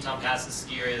 Teton Pass's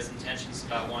ski area's intentions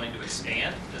about wanting to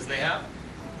expand as they have,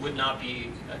 would not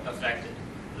be affected.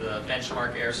 The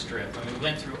benchmark airstrip. I mean, we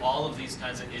went through all of these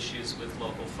kinds of issues with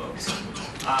local folks.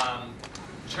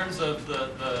 In terms of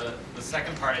the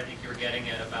second part, I think you were getting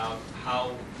at about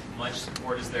how much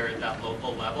support is there at that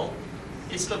local level.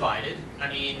 It's divided. I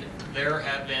mean, there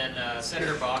have been,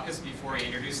 Senator Baucus, before he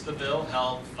introduced the bill,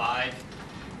 held 5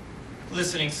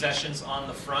 listening sessions on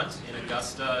the front in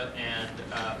Augusta and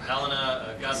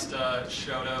Helena, Augusta,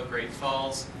 Choteau, Great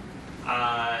Falls.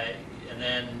 And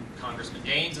then Congressman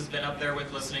Daines has been up there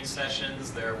with listening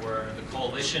sessions. There were, the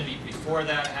coalition before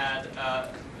that had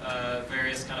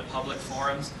various kind of public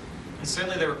forums. And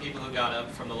certainly there were people who got up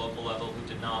from the local level who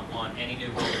did not want any new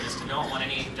wilderness, did not want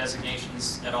any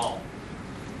designations at all.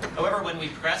 However, when we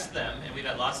pressed them, and we've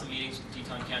had lots of meetings with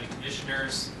Teton County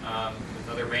commissioners, with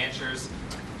other ranchers,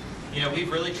 you know,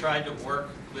 we've really tried to work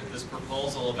with this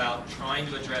proposal about trying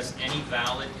to address any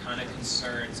valid kind of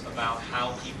concerns about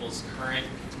how people's current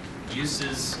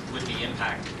uses would be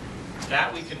impacted.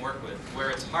 That we can work with. Where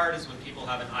it's hard is when people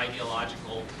have an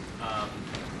ideological,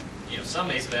 you know, some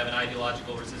basically have an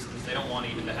ideological resistance. They don't want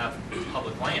even to have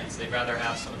public lands. They'd rather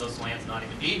have some of those lands not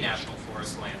even be national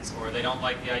forest lands, or they don't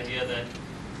like the idea that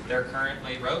they're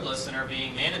currently roadless and are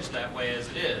being managed that way as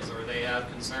it is, or they have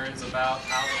concerns about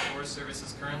how the Forest Service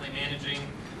is currently managing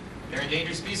their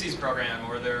endangered species program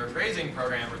or their grazing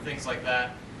program or things like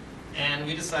that. And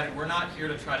we decided we're not here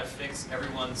to try to fix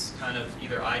everyone's kind of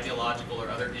either ideological or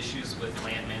other issues with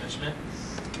land management.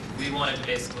 We wanted to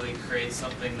basically create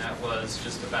something that was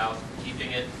just about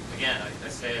keeping it, again, I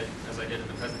say it as I did in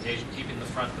the presentation, keeping the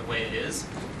front the way it is.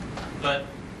 But,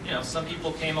 you know, some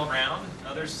people came around,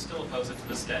 others still oppose it to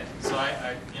this day. So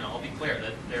you know, I'll be clear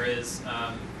that there is,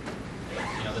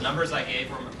 you know, the numbers I gave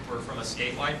were from a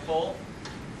statewide poll,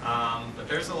 but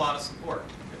there's a lot of support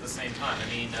at the same time.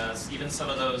 I mean, even some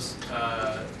of those,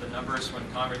 the numbers when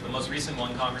the most recent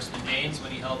one, Congressman Daines,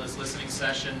 when he held his listening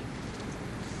session,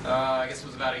 I guess it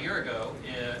was about a year ago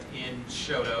in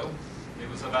Choteau, it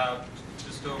was about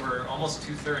just over, almost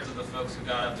 2/3 of the folks who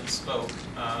got up and spoke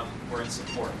were in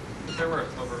support. But there were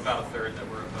over about 1/3 that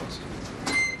were opposed.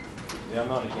 Yeah, I'm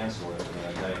not against wilderness,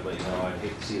 I tell you, but you know, I'd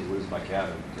hate to see it lose my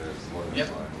cabin because it's wilderness.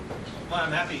 Yep. Well,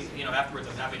 I'm happy, you know, afterwards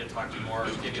I'm happy to talk to you more,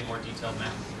 give you a more detailed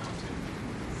map if you want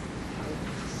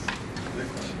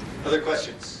to. Other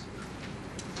questions?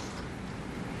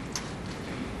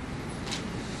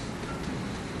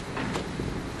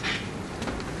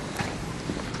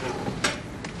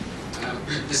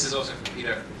 This is also for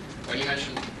Peter. When you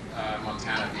mentioned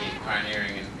Montana being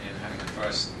pioneering in having the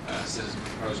first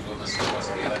citizen-proposed wilderness as well as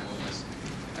the BLM wilderness,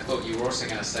 I thought you were also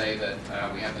going to say that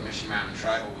we have the Mission Mountain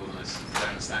Tribal Wilderness, which I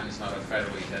understand is not a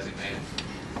federally designated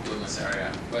wilderness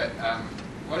area. But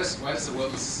where does the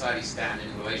Wilderness Society stand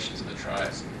in relation to the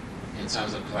tribes in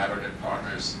terms of collaborative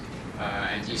partners?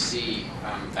 And do you see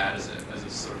that as a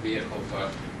sort of vehicle for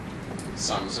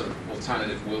some sort of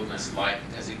alternative wilderness-like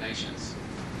designations?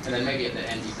 And then maybe at the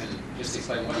end you can just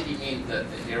explain, what did you mean that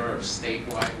the era of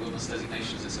statewide wilderness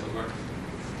designations is over?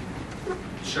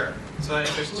 Sure. So I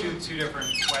think there's two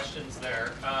different questions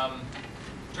there.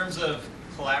 In terms of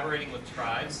collaborating with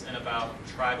tribes and about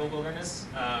tribal wilderness,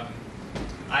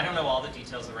 I don't know all the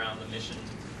details around the mission,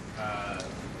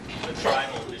 the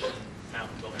tribal Mission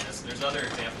Mountain Wilderness. There's other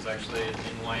examples actually.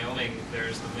 In Wyoming,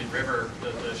 there's the Wind River,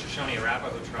 the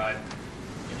Shoshone-Arapaho tribe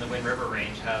in the Wind River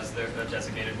Range has their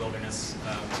designated wilderness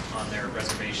on their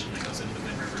reservation that goes into the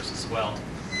Wind Rivers as well.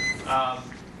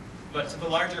 But to the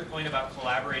larger point about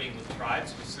collaborating with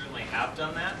tribes, we certainly have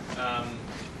done that.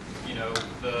 You know,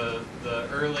 the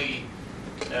early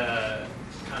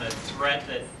kind of threat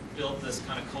that built this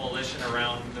kind of coalition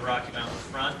around the Rocky Mountain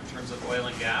front in terms of oil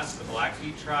and gas, the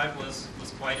Blackfeet tribe was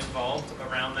quite involved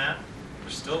around that. We're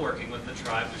still working with the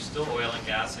tribe. There's still oil and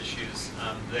gas issues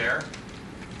there.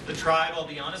 The tribe, I'll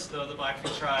be honest though, the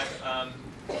Blackfeet tribe,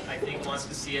 I think wants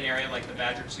to see an area like the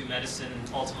Badger 2 Medicine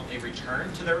ultimately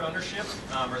return to their ownership,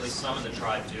 or at least some in the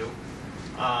tribe do.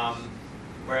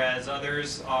 Whereas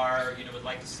others are, you know, would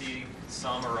like to see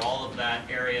some or all of that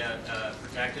area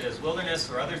protected as wilderness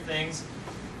or other things.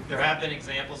 There have been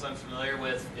examples I'm familiar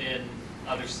with in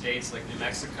other states like New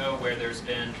Mexico where there's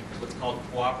been what's called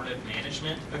cooperative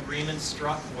management agreements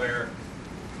struck where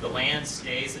the land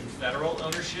stays in federal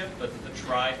ownership, but that the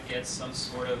tribe gets some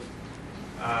sort of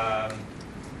kind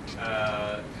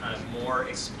of more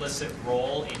explicit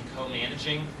role in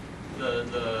co-managing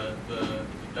that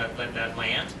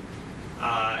land.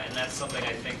 And that's something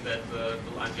I think that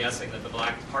I'm guessing that the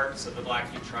parts of the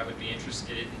Blackfeet tribe would be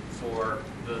interested in for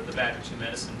the Badger 2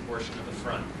 Medicine portion of the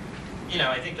front. You know,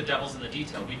 I think the devil's in the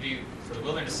detail. For the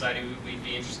Wilderness Society, we'd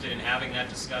be interested in having that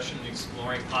discussion and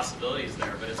exploring possibilities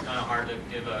there, but it's kind of hard to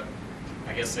give a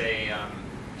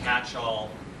catch-all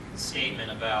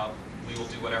statement about we will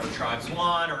do whatever tribes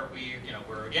want, or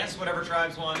we're against whatever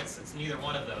tribes want. It's neither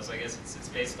one of those. I guess it's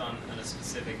based on a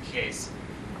specific case.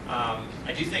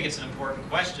 I do think it's an important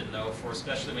question, though,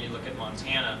 especially when you look at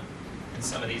Montana and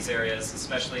some of these areas,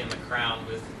 especially in the Crown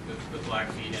with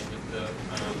Blackfeet and with the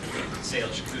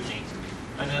Salish Kootenai.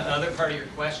 And the other part of your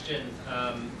question,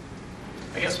 I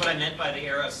guess what I meant by the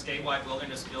era of statewide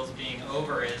wilderness bills being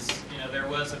over is, there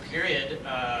was a period,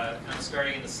 kind of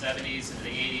starting in the 70s and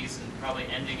the 80s and probably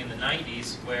ending in the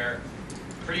 90s, where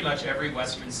pretty much every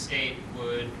western state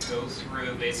would go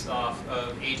through, based off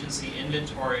of agency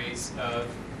inventories of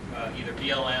either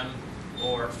BLM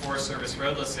or Forest Service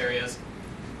roadless areas,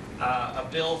 a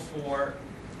bill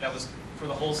that was for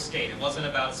the whole state. It wasn't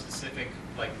about a specific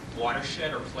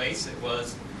watershed or place. It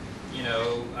was,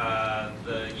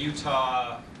 the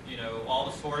Utah, all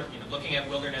the forest, looking at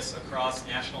wilderness across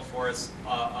national forests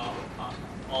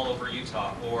all over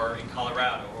Utah, or in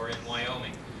Colorado, or in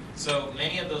Wyoming. So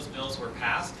many of those bills were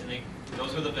passed, and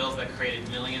those were the bills that created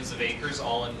millions of acres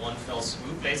all in one fell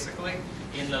swoop, basically,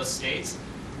 in those states.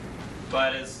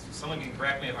 But as someone can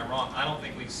correct me if I'm wrong, I don't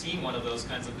think we've seen one of those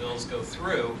kinds of bills go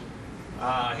through.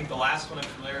 I think the last one I'm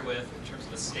familiar with in terms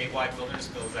of the statewide wilderness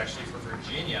bill was actually for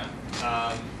Virginia,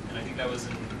 and I think that was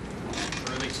in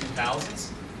early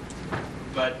 2000s.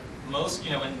 But most,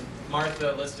 when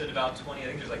Martha listed about 20, I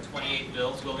think there's 28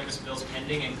 bills, wilderness bills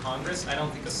pending in Congress. I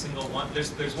don't think a single one,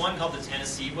 there's one called the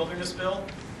Tennessee Wilderness Bill,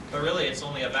 but really it's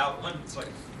only about one, it's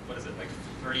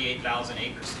 38,000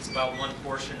 acres. It's about one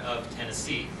portion of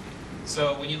Tennessee.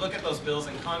 So when you look at those bills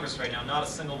in Congress right now, not a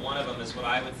single one of them is what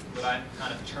I'm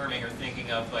kind of terming or thinking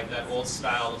of that old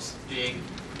style of big,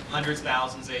 hundreds,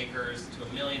 thousands of acres to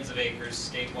millions of acres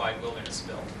statewide wilderness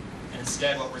bill. And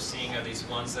instead what we're seeing are these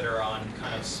ones that are on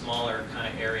kind of smaller kind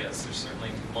of areas. There's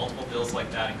certainly multiple bills like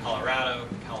that in Colorado,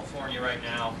 California right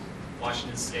now,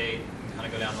 Washington State, and kind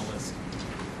of go down the list.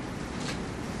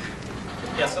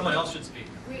 Yeah, someone else should speak.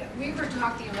 We were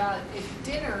talking about at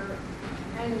dinner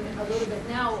and a little bit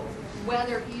now,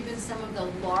 whether even some of the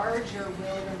larger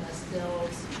wilderness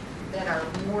bills that are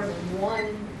more than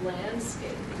one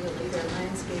landscape, really, they're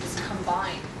landscapes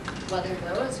combined, whether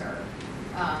those are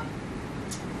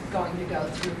going to go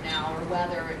through now, or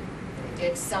whether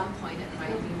at some point it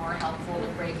might be more helpful to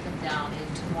break them down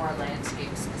into more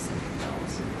landscape-specific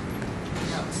bills. Who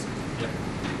knows? Yeah.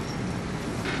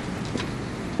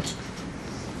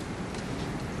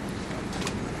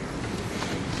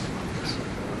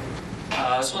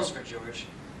 This one's for George.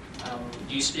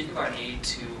 You speak of our need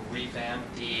to revamp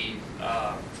the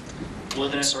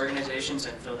wilderness organizations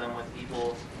and fill them with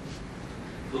people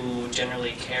who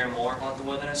generally care more about the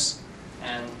wilderness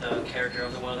and the character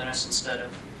of the wilderness instead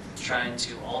of trying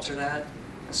to alter that.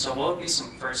 So what would be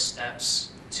some first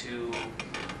steps to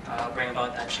bring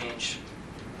about that change?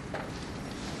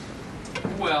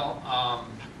 Well,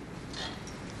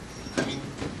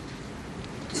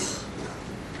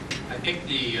 I think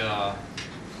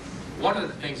one of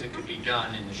the things that could be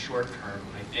done in the short term,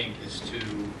 I think, is to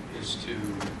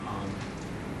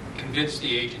convince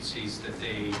the agencies that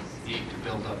they need to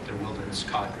build up their wilderness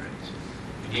cadres.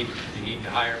 They need to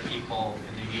hire people,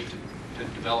 and they need to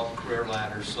develop career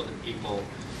ladders so that people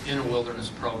in a wilderness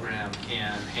program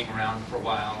can hang around for a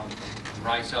while and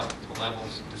rise up to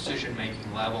levels,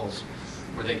 decision-making levels,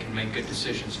 where they can make good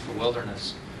decisions for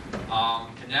wilderness.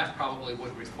 And that probably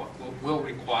will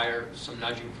require some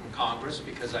nudging from Congress,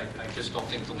 because I just don't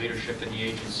think the leadership in the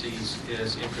agencies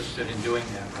is interested in doing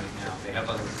that right now. They have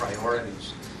other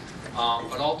priorities.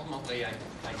 But ultimately, I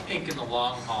think in the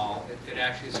long haul, it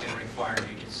actually is going to require an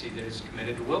agency that is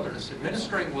committed to wilderness.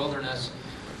 Administering wilderness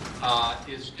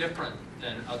is different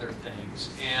than other things.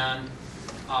 And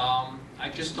I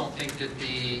just don't think that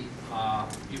you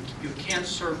can't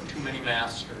serve too many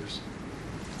masters.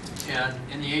 And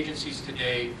in the agencies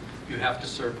today, you have to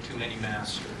serve too many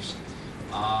masters.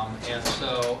 And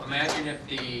so imagine if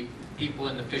the people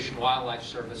in the Fish and Wildlife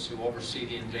Service who oversee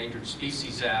the Endangered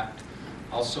Species Act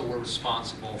also were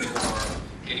responsible for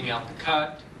getting out the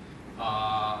cut,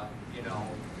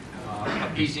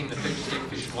 appeasing the state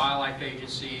fish and wildlife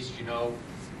agencies,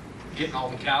 getting all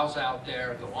the cows out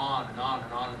there, go on and on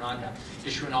and on and on,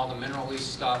 issuing all the mineral lease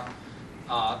stuff.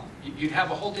 You'd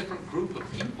have a whole different group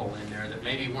of people in there that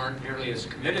maybe weren't nearly as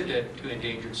committed to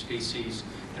endangered species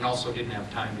and also didn't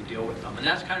have time to deal with them. And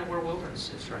that's kind of where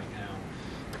wilderness is right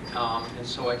now. And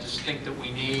so I just think that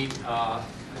we need a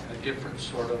different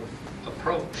sort of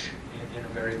approach in a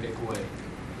very big way.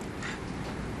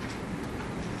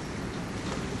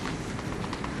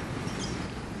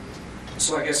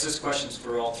 So I guess this question's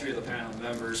for all three of the panel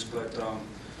members, but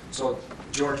so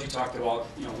George, you talked about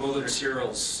wilderness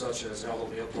heroes such as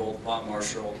Aldo Leopold, Bob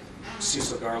Marshall,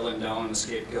 Cecil Garland, Allen the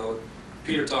Scapegoat.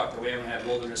 Peter talked that we haven't had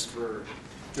wilderness for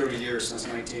 30 years since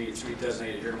 1983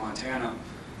 designated here in Montana.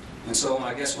 And so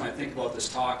I guess when I think about this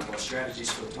talk about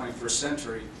strategies for the 21st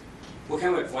century, what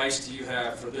kind of advice do you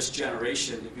have for this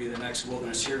generation to be the next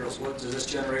wilderness heroes? What does this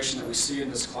generation that we see in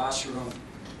this classroom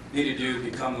need to do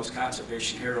to become those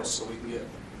conservation heroes so we can get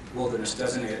wilderness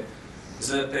designated? Is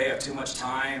it that they have too much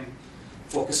time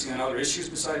focusing on other issues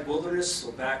besides wilderness?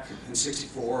 So back in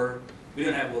 '64, we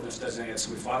didn't have wilderness designated,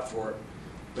 so we fought for it.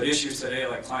 But issues today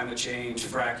like climate change,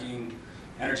 fracking,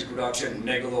 energy production,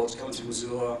 megaloads coming to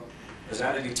Missoula, is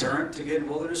that a deterrent to getting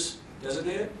wilderness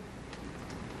designated?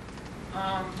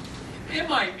 It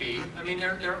might be. I mean,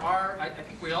 there are, I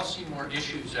think we all see more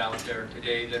issues out there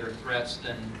today that are threats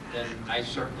than I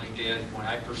certainly did when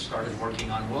I first started working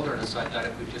on wilderness. I thought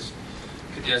if we just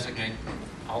could designate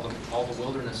all the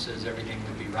wildernesses, everything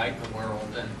would be right in the world,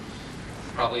 and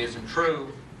probably isn't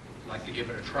true. I'd like to give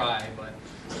it a try, but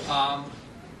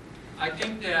I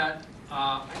think that,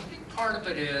 I think part of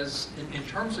it is, in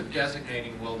terms of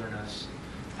designating wilderness,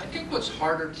 I think what's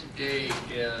harder today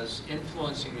is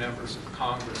influencing members of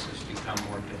Congress has become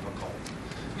more difficult.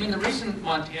 I mean, the reason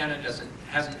Montana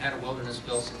hasn't had a wilderness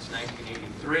bill since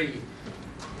 1983,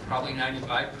 probably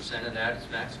 95% of that is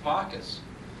Max Baucus.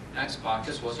 Max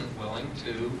Baucus wasn't willing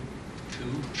to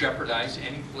jeopardize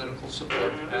any political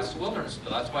support to pass the wilderness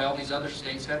bill. That's why all these other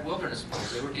states had wilderness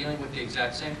bills. They were dealing with the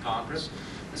exact same Congress,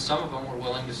 and some of them were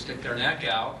willing to stick their neck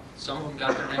out. Some of them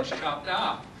got their necks chopped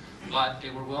off. But they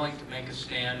were willing to make a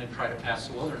stand and try to pass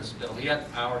the wilderness bill. He had the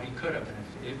power, he could have. And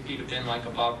if he'd have been like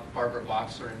a Barbara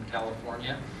Boxer in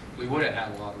California, we would have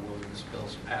had a lot of wilderness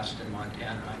bills passed in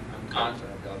Montana. I'm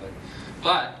confident of it.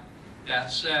 But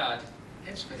that said,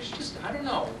 it's just, I don't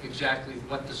know exactly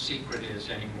what the secret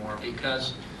is anymore,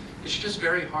 because it's just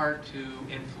very hard to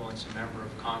influence a member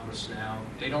of Congress now.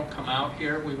 They don't come out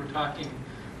here. We were talking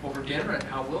over dinner at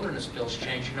how wilderness bills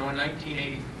change. You know, in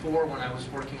 1984, when I was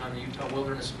working on the Utah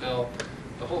wilderness bill,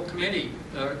 the whole committee,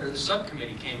 or the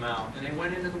subcommittee came out, and they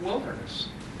went into the wilderness.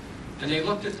 And they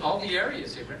looked at all the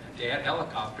areas. They had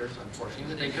helicopters,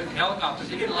 unfortunately, but they couldn't helicopters.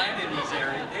 They didn't land in these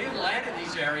areas. They didn't land in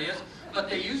these areas, but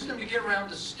they used them to get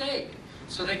around the state.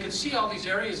 So they could see all these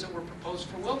areas that were proposed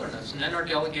for wilderness. And then our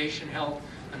delegation held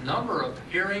a number of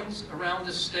hearings around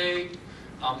the state.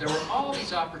 There were all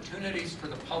these opportunities for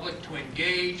the public to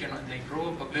engage, and they drew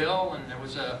up a bill, and there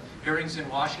was hearings in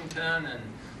Washington, and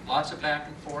lots of back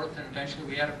and forth, and eventually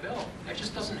we had a bill. That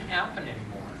just doesn't happen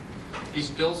anymore.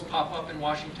 These bills pop up in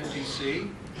Washington,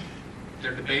 D.C.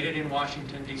 They're debated in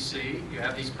Washington, D.C. You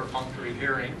have these perfunctory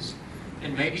hearings,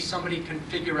 and maybe somebody can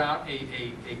figure out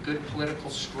a good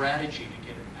political strategy to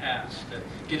get it passed, to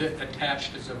get it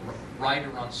attached as a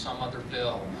rider on some other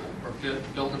bill, or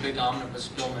build a big omnibus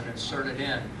bill and insert it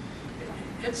in.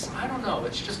 I don't know,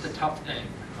 it's just a tough thing,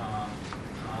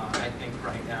 I think,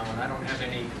 right now, and I don't have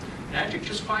any magic.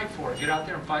 Just fight for it. Get out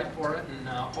there and fight for it, and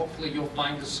hopefully you'll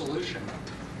find a solution.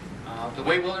 The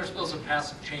way wilderness bills have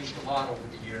passed have changed a lot over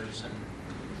the years, and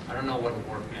I don't know what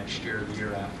will work next year or the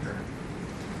year after.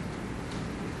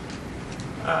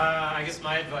 I guess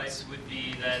my advice would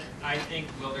be that I think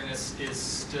wilderness is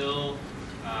still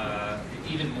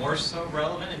even more so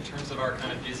relevant in terms of our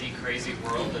kind of busy, crazy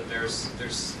world, that there's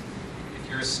if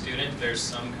you're a student, there's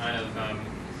some kind of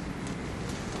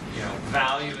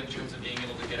value in terms of being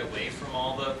able to get away from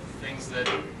all the things that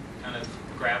kind of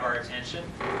grab our attention.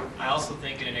 I also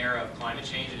think in an era of climate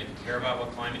change, and if you care about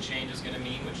what climate change is going to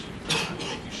mean, which I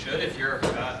think you should if you're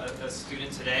a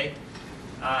student today,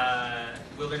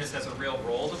 wilderness has a real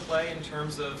role to play in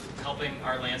terms of helping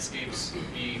our landscapes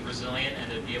be resilient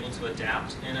and to be able to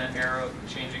adapt in an era of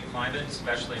changing climate,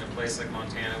 especially in a place like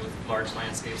Montana with large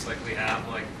landscapes like we have,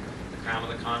 like the crown of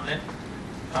the continent.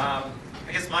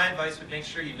 I guess my advice would make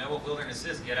sure you know what wilderness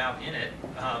is, get out in it,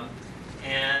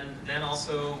 and then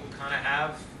also kind of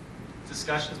have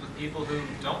discussions with people who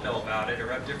don't know about it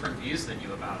or have different views than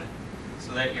you about it,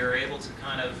 so that you're able to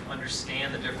kind of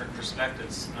understand the different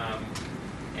perspectives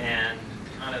and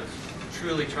kind of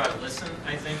truly try to listen,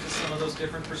 I think, to some of those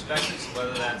different perspectives,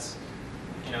 whether that's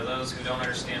those who don't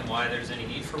understand why there's any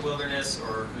need for wilderness,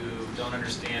 or who don't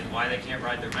understand why they can't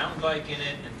ride their mountain bike in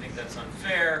it and think that's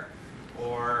unfair,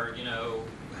 or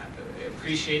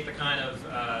appreciate the kind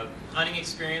of hunting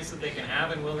experience that they can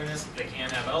have in wilderness that they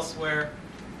can't have elsewhere.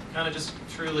 Kind of just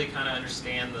truly kind of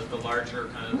understand the larger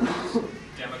kind of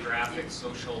demographic,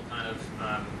 social kind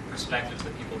of perspectives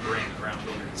that people bring around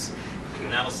wilderness.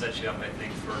 And that'll set you up, I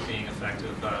think, for being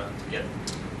effective to get,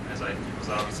 as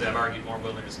obviously I've argued, more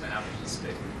wilderness to happen in the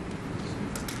state.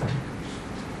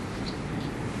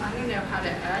 I don't know how to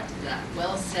add to that.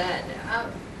 Well said.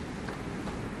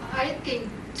 I think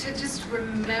to just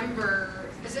remember,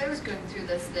 as I was going through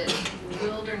this, that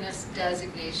wilderness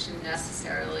designation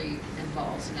necessarily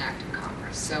involves an act of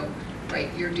Congress. So,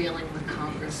 right, you're dealing with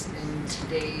Congress in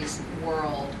today's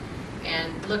world,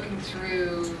 and looking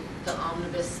through the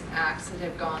omnibus acts that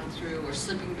have gone through, or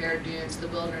Sleeping Bear Dunes, the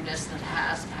wilderness that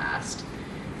has passed,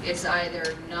 it's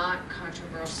either not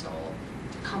controversial,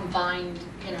 combined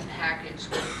in a package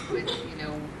with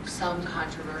some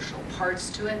controversial parts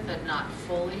to it, but not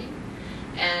fully.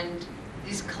 And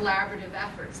these collaborative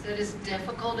efforts, that as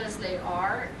difficult as they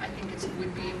are, I think it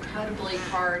would be incredibly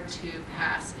hard to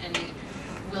pass any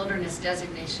wilderness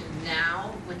designation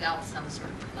now without some sort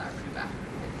of collaborative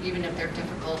effort. Even if they're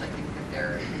difficult, I think that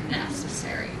they're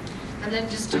necessary. And then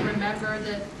just to remember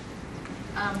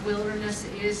that wilderness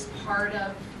is part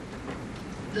of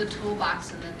the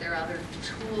toolbox, and that there are other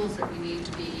tools that we need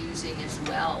to be using as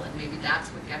well. And maybe that's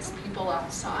what gets people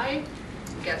outside,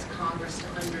 gets Congress to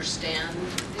understand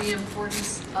the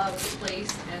importance of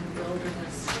place and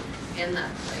wilderness in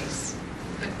that place,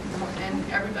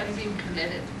 and everybody being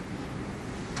committed.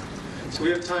 So we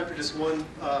have time for just one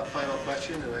final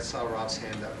question, and I saw Rob's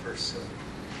hand up first. So.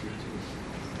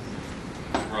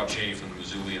 Rob Cheney from the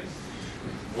Missoulian.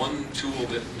 One tool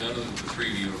that none of the three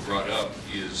of you have brought up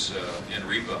is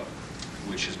NREPA,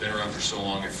 which has been around for so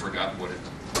long I've forgotten what it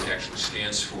actually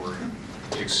stands for,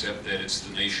 except that it's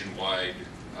the nationwide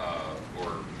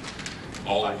or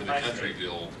all over the country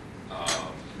bill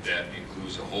that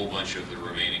includes a whole bunch of the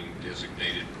remaining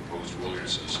designated proposed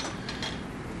wildernesses.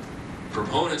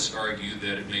 Proponents argue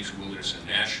that it makes wilderness a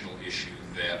national issue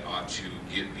that ought to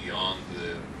get beyond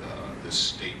the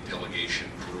state delegation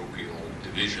parochial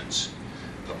divisions.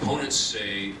 Opponents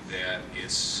say that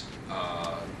it's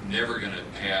never going to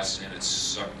pass, and it's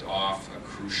sucked off a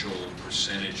crucial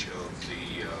percentage of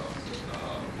the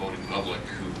voting public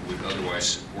who would otherwise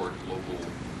support local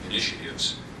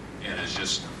initiatives, and has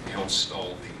just helped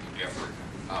stall the effort.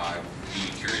 I would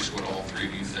be curious what all three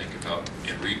of you think about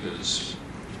NREPA's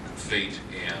fate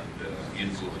and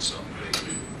influence on the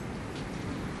debate.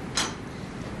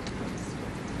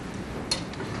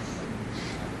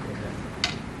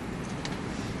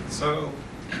 So,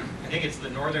 I think it's the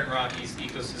Northern Rockies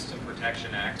Ecosystem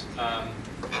Protection Act.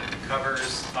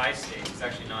 Covers 5 states. It's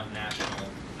actually not national,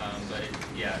 but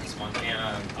it's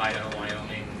Montana, Idaho,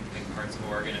 Wyoming, I think parts of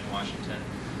Oregon and Washington.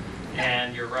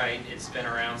 And you're right, it's been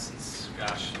around since,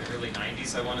 the early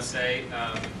 90s, I want to say,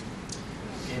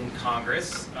 in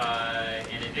Congress.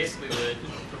 And it basically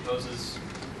proposes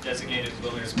designated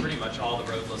wilderness pretty much all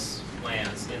the roadless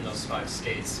lands in those 5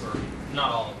 states, or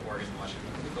not all of Oregon and Washington,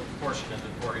 but a portion of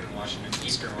the Oregon and Washington,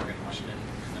 eastern Oregon and Washington,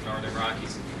 and the Northern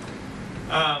Rockies.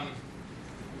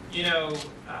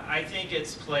 I think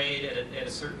it's played at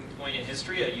a certain point in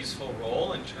history a useful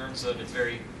role in terms of it's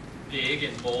very big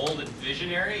and bold and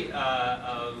visionary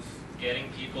of getting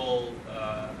people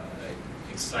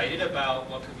excited about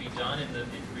what could be done in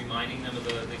reminding them of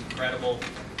the incredible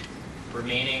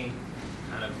remaining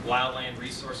kind of wildland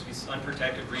resource,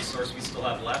 unprotected resource we still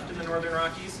have left in the Northern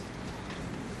Rockies.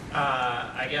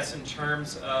 I guess in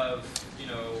terms of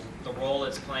the role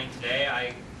it's playing today,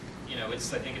 I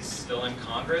think it's still in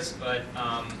Congress, but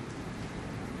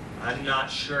I'm not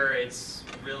sure it's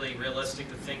really realistic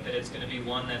to think that it's going to be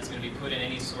one that's going to be put in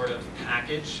any sort of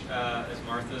package, as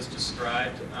Martha's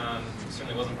described. It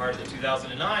certainly wasn't part of the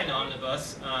 2009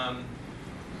 omnibus.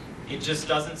 It just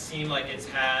doesn't seem like it's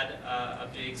had a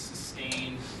big,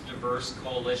 sustained, diverse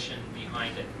coalition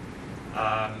behind it.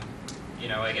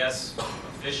 I guess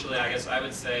officially, I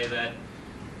would say that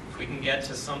if we can get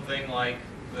to something like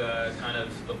the kind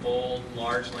of the bold,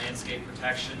 large landscape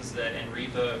protections that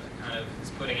NREPA kind of is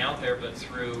putting out there, but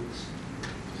through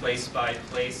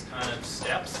place-by-place kind of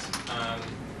steps,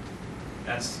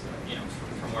 that's,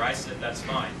 from where I sit, that's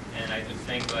fine. And I would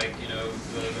think, the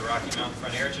Rocky Mountain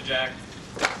Front Heritage Act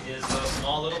is a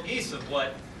small little piece of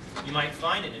what you might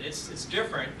find in it. It's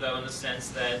different, though, in the sense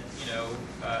that,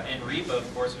 NREPA,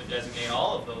 of course, would designate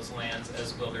all of those lands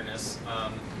as wilderness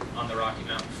on the Rocky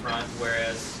Mountain front,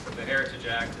 whereas the Heritage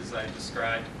Act, as I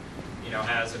described,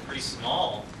 has a pretty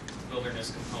small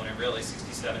wilderness component, really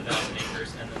 67,000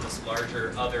 acres, and then this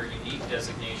larger other unique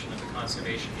designation of the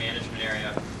conservation management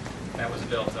area that was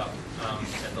built up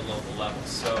at the local level.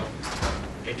 So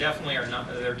they definitely are not,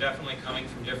 they're definitely coming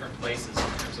from different places in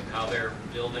terms of how they're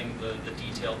building the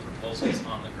detailed proposals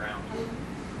on the ground.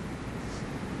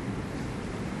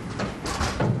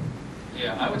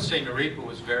 Yeah, I would say NAREPA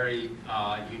was very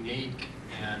unique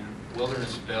in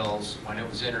wilderness bills when it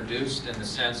was introduced, in the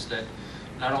sense that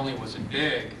not only was it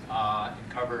big, it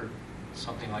covered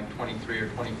something like 23 or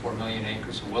 24 million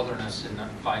acres of wilderness in the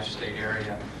 5-state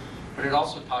area, but it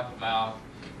also talked about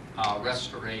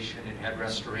restoration. It had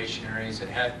restoration areas. It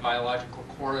had biological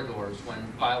corridors, when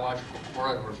biological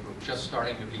corridors were just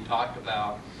starting to be talked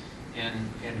about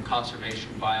in conservation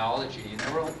biology. And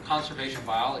there were conservation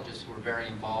biologists who were very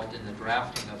involved in the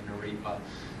drafting of NAREPA.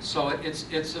 So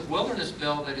it's a wilderness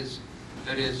bill that is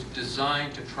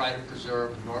designed to try to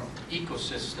preserve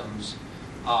ecosystems,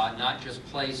 not just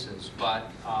places, but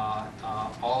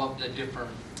all of the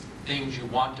different things you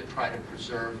want to try to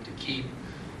preserve to keep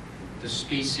the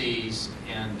species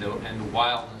and the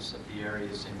wildness of the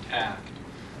areas intact.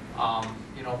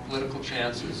 Political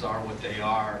chances are what they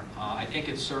are. I think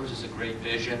it serves as a great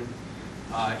vision,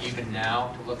 even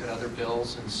now, to look at other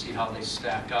bills and see how they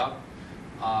stack up.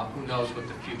 Who knows what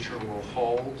the future will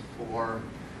hold for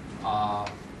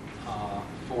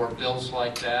bills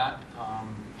like that.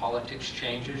 Politics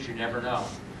changes, you never know.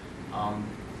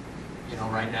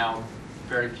 Right now,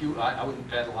 very few, I wouldn't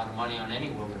bet a lot of money on any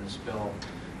wilderness bill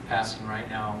passing right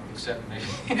now, except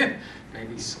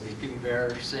maybe Sleeping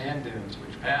Bear sand dunes,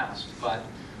 which passed. But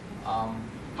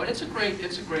it's a great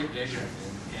vision,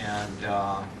 and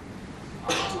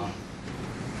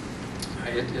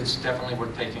it's definitely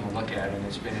worth taking a look at. And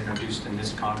it's been introduced in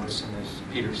this Congress, and as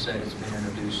Peter said, it's been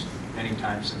introduced many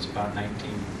times since about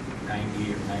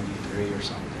 1990 or 93 or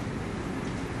something.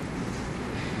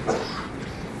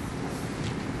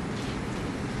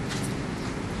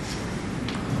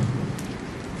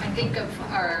 I think of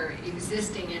our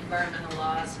existing environmental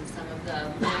laws and some of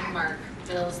the landmark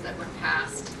bills that were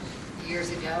passed years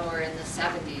ago or in the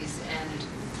 70s, and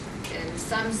in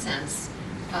some sense,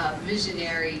 a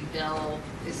visionary bill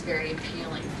is very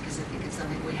appealing because I think it's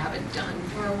something we haven't done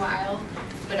for a while.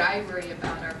 But I worry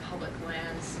about our public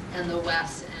lands and the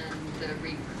West and the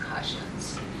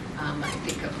repercussions. I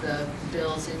think of the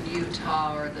bills in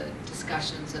Utah or the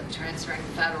discussions of transferring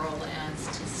federal lands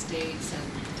to states, and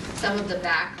some of the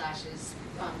backlashes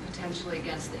potentially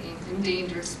against the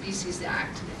Endangered Species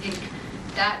Act. I think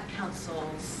that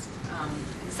counsels,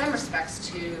 in some respects,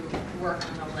 to work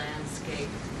on a landscape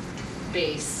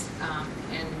base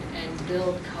and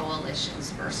build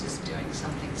coalitions versus doing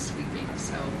something sweeping.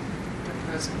 So there are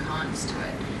pros and cons to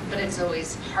it. But it's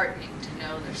always heartening to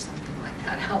know there's something like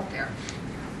that out there.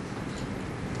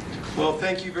 Well,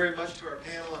 thank you very much to our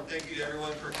panel, and thank you to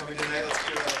everyone for coming tonight. Let's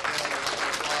give our panel a round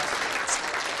of applause.